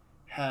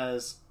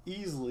has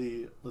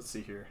easily. Let's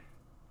see here.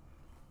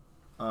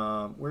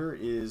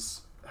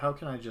 How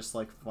can I just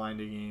find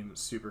a game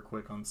super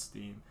quick on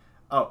Steam?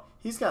 Oh,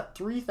 he's got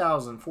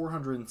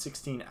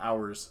 3,416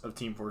 hours of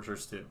Team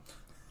Fortress 2.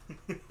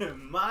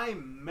 My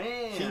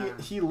man.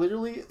 He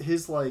literally,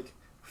 his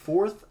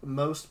fourth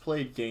most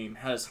played game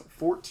has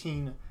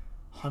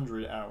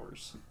 1,400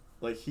 hours.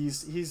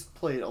 He's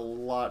played a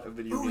lot of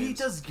video games. Oh, he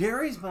does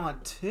Gary's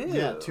mod too.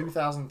 Yeah,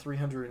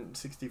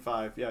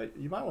 2,365. Yeah,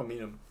 you might want to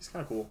meet him. He's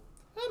kind of cool.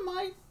 I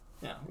might.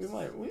 Yeah,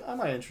 I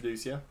might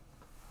introduce you.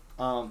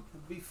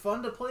 It'd be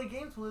fun to play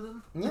games with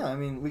him. Yeah, I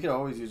mean, we could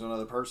always use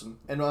another person.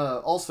 And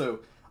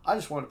also, I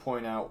just want to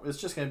point out, it's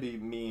just going to be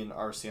me and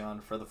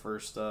Arceon for the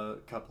first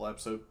couple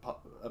episodes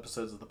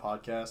of the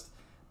podcast.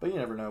 But you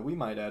never know. We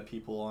might add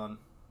people on,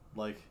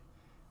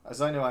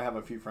 as I know I have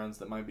a few friends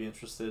that might be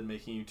interested in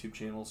making YouTube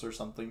channels or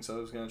something, so I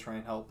was going to try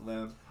and help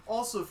them.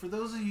 Also, for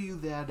those of you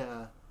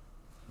that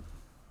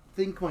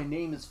think my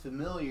name is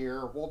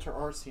familiar, Walter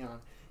Arceon,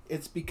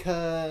 it's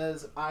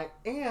because I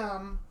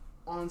am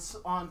on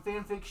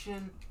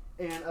fanfiction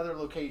and other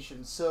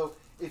locations. So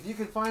if you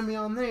can find me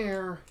on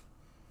there,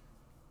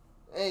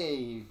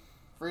 hey,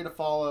 free to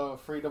follow,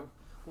 free to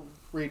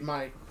read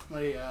my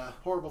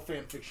horrible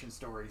fanfiction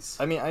stories.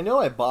 I mean, I know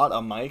I bought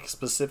a mic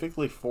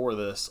specifically for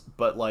this,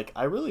 but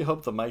I really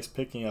hope the mic's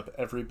picking up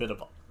every bit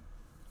of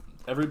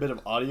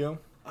audio.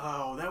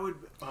 Oh, that would.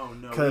 Oh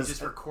no, we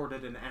just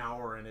recorded an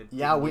hour and it.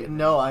 Yeah,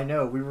 I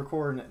know we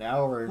recorded an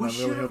hour, and we I'm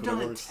really hoping it works. We should have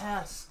done a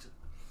test.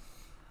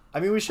 I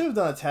mean, we should have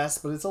done a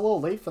test, but it's a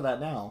little late for that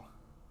now.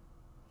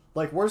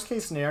 Worst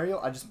case scenario,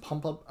 I just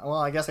pump up. Well,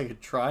 I guess I could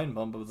try and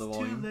bump up the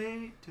volume. Too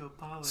late to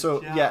apologize.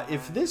 So yeah,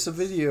 if this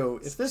video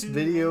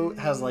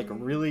has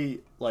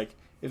really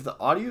if the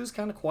audio is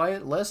kind of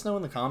quiet, let us know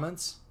in the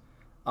comments.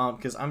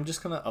 Because I'm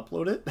just gonna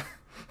upload it.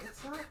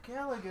 It's not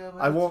Galaga.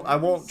 I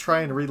won't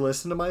try and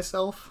re-listen to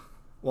myself.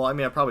 Well, I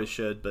mean, I probably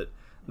should, but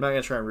I'm not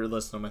gonna try and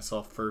re-listen to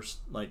myself first,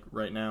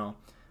 right now.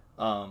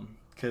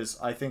 Because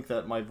I think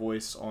that my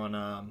voice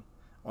on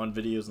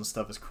videos and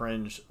stuff is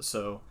cringe,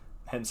 so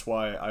hence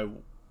why I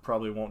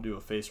probably won't do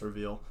a face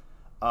reveal.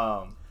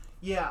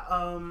 He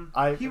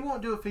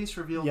won't do a face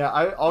reveal. Yeah,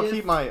 I'm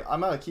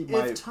gonna keep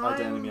my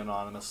identity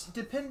anonymous.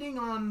 Depending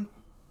on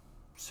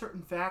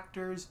certain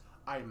factors,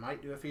 I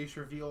might do a face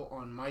reveal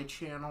on my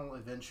channel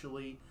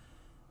eventually.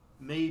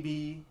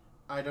 Maybe,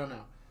 I don't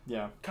know.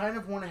 Yeah. Kind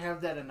of want to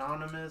have that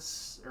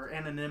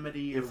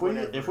anonymity. If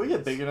we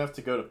get big enough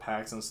to go to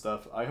PAX and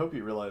stuff, I hope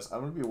you realize I'm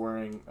gonna be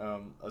wearing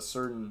a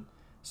certain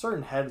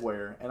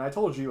headwear, and I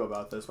told you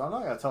about this, but I'm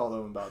not gonna tell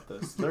them about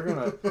this. They're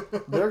gonna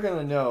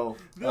know.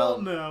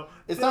 They'll know.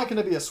 It's not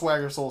gonna be a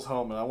Swagger Souls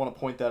helmet. I want to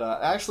point that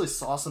out. I actually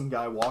saw some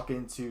guy walk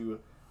into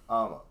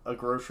a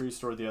grocery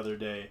store the other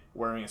day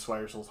wearing a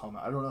Swagger Souls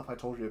helmet. I don't know if I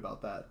told you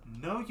about that.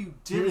 No, you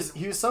didn't.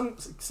 He was some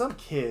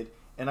kid,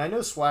 and I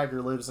know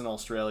Swagger lives in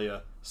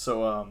Australia,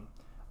 so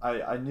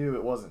I knew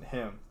it wasn't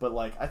him. But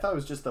I thought it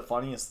was just the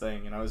funniest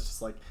thing, and I was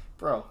just like,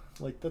 bro,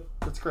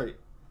 that's great.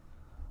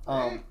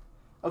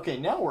 Okay,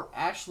 now we're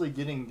actually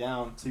getting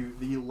down to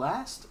the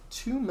last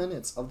 2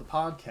 minutes of the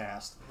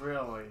podcast.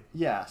 Really?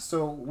 Yeah,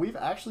 so we've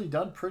actually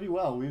done pretty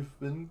well. We've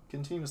been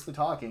continuously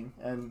talking,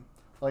 and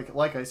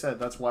like I said,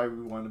 that's why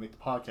we wanted to make the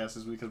podcast,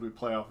 is because we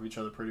play off of each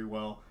other pretty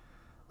well.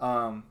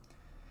 Yeah.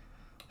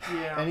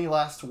 Any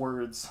last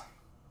words?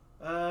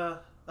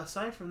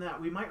 Aside from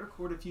that, we might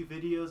record a few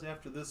videos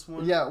after this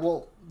one. Yeah,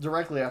 well,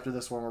 directly after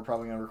this one, we're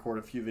probably going to record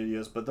a few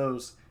videos, but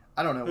those,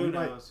 I don't know. Who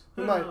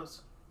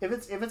knows? If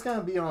it's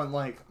gonna be on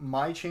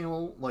my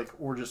channel,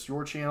 or just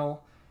your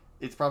channel,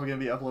 it's probably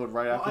gonna be uploaded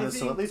right after this.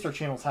 So at least our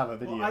channels have a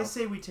video. Well, I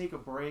say we take a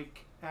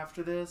break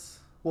after this.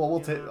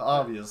 Well,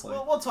 obviously.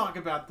 Well, we'll talk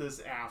about this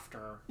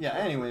after. Yeah.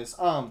 Anyways,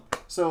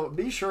 so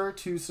be sure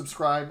to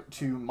subscribe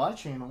to my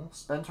channel,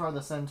 Spentar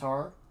the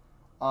Centaur.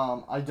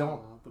 I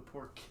don't. Oh, the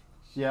poor kid.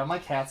 Yeah, my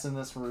cat's in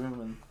this room,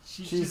 and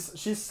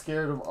she's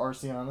scared of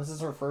Arceon. This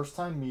is her first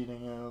time meeting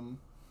him.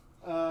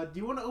 Do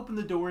you want to open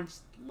the door and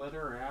just let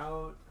her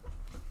out?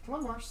 Come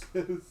on, Mars.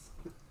 It's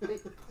okay.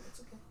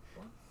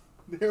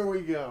 There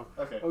we go.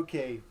 Okay.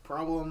 Okay,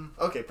 problem.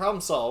 Okay,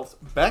 problem solved.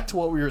 Back to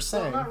what we were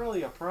saying. Well, not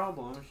really a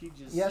problem.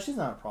 Yeah, she's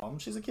not a problem.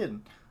 She's a kid.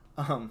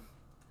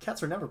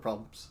 Cats are never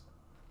problems.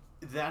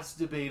 That's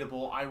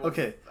debatable.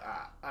 Okay.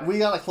 We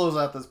gotta close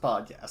out this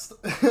podcast.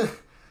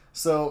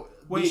 So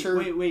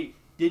wait.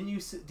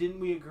 Didn't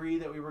we agree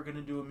that we were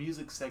gonna do a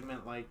music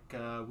segment? Like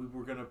we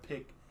were gonna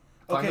pick.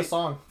 Find a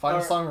song. Find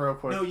a song real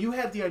quick. No, you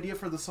had the idea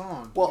for the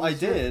song. Well, I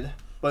did,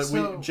 but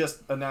we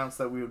just announced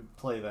that we would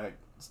play that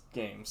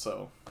game.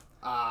 So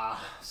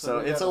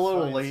it's a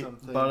little late.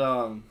 Something.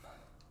 But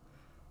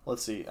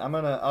let's see.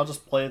 I'll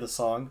just play the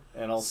song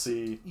and I'll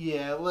see.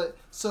 Yeah.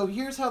 So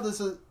here's how this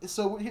is.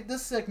 So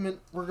this segment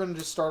we're gonna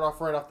just start off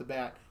right off the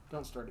bat.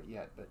 Don't start it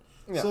yet, but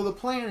so the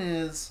plan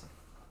is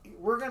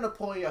we're gonna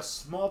play a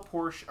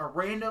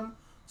random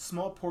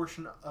small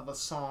portion of a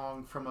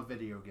song from a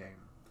video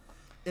game.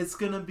 It's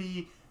gonna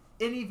be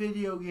any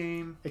video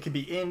game. It could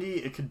be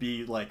indie. It could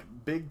be like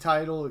big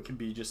title. It could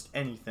be just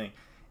anything,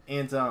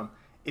 and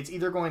it's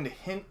either going to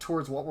hint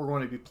towards what we're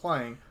going to be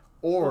playing,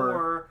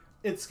 or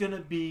it's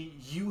gonna be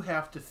you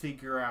have to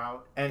figure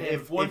out. And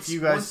if once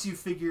you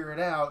figure it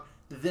out,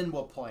 then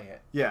we'll play it.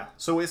 Yeah.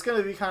 So it's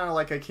gonna be kind of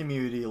like a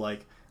community,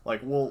 like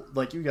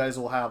you guys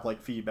will have like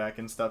feedback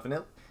and stuff,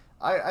 and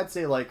I'd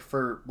say like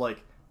for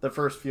like the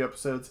first few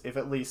episodes, if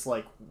at least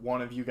like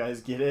one of you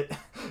guys get it,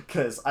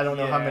 because I don't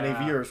know how many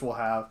viewers we'll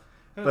have,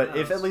 but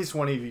if at least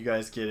one of you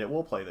guys get it,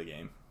 we'll play the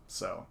game.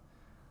 So,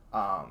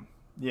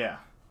 yeah,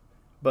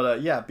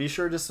 but yeah, be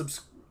sure to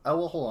subscribe.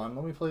 Well, hold on,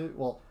 let me play.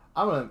 Well,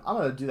 I'm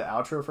gonna do the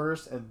outro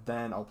first, and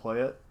then I'll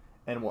play it,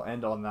 and we'll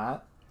end on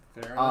that.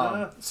 Fair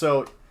enough.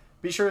 So,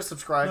 be sure to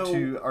subscribe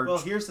to our. Well,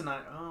 here's an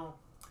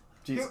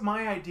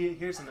idea.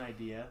 Here's an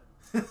idea.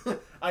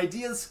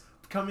 Ideas.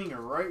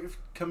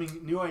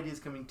 New ideas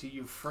coming to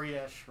you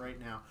fresh right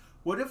now.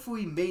 What if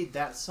we made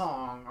that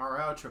song our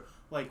outro?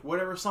 Like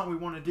whatever song we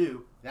want to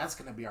do, that's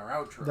gonna be our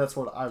outro. That's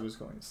what I was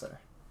going to say.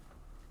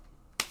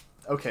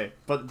 Okay,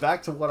 but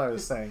back to what I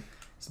was saying.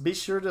 So be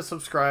sure to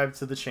subscribe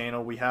to the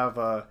channel. We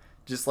have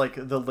just like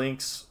the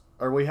links,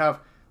 or we have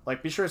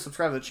like be sure to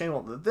subscribe to the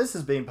channel that this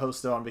is being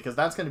posted on, because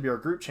that's going to be our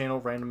group channel,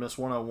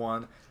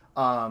 Randomness101.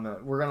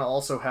 We're gonna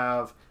also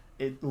have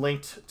it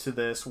linked to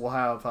this. We'll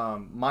have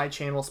my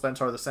channel,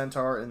 Spentar the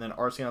Centaur, and then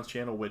Arceon's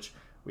channel, which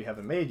we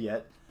haven't made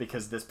yet,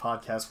 because this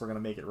podcast we're going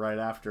to make it right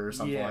after or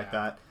something like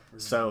that.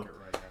 So,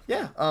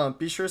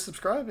 be sure to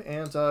subscribe,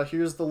 and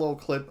here's the little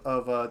clip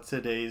of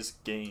today's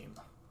game.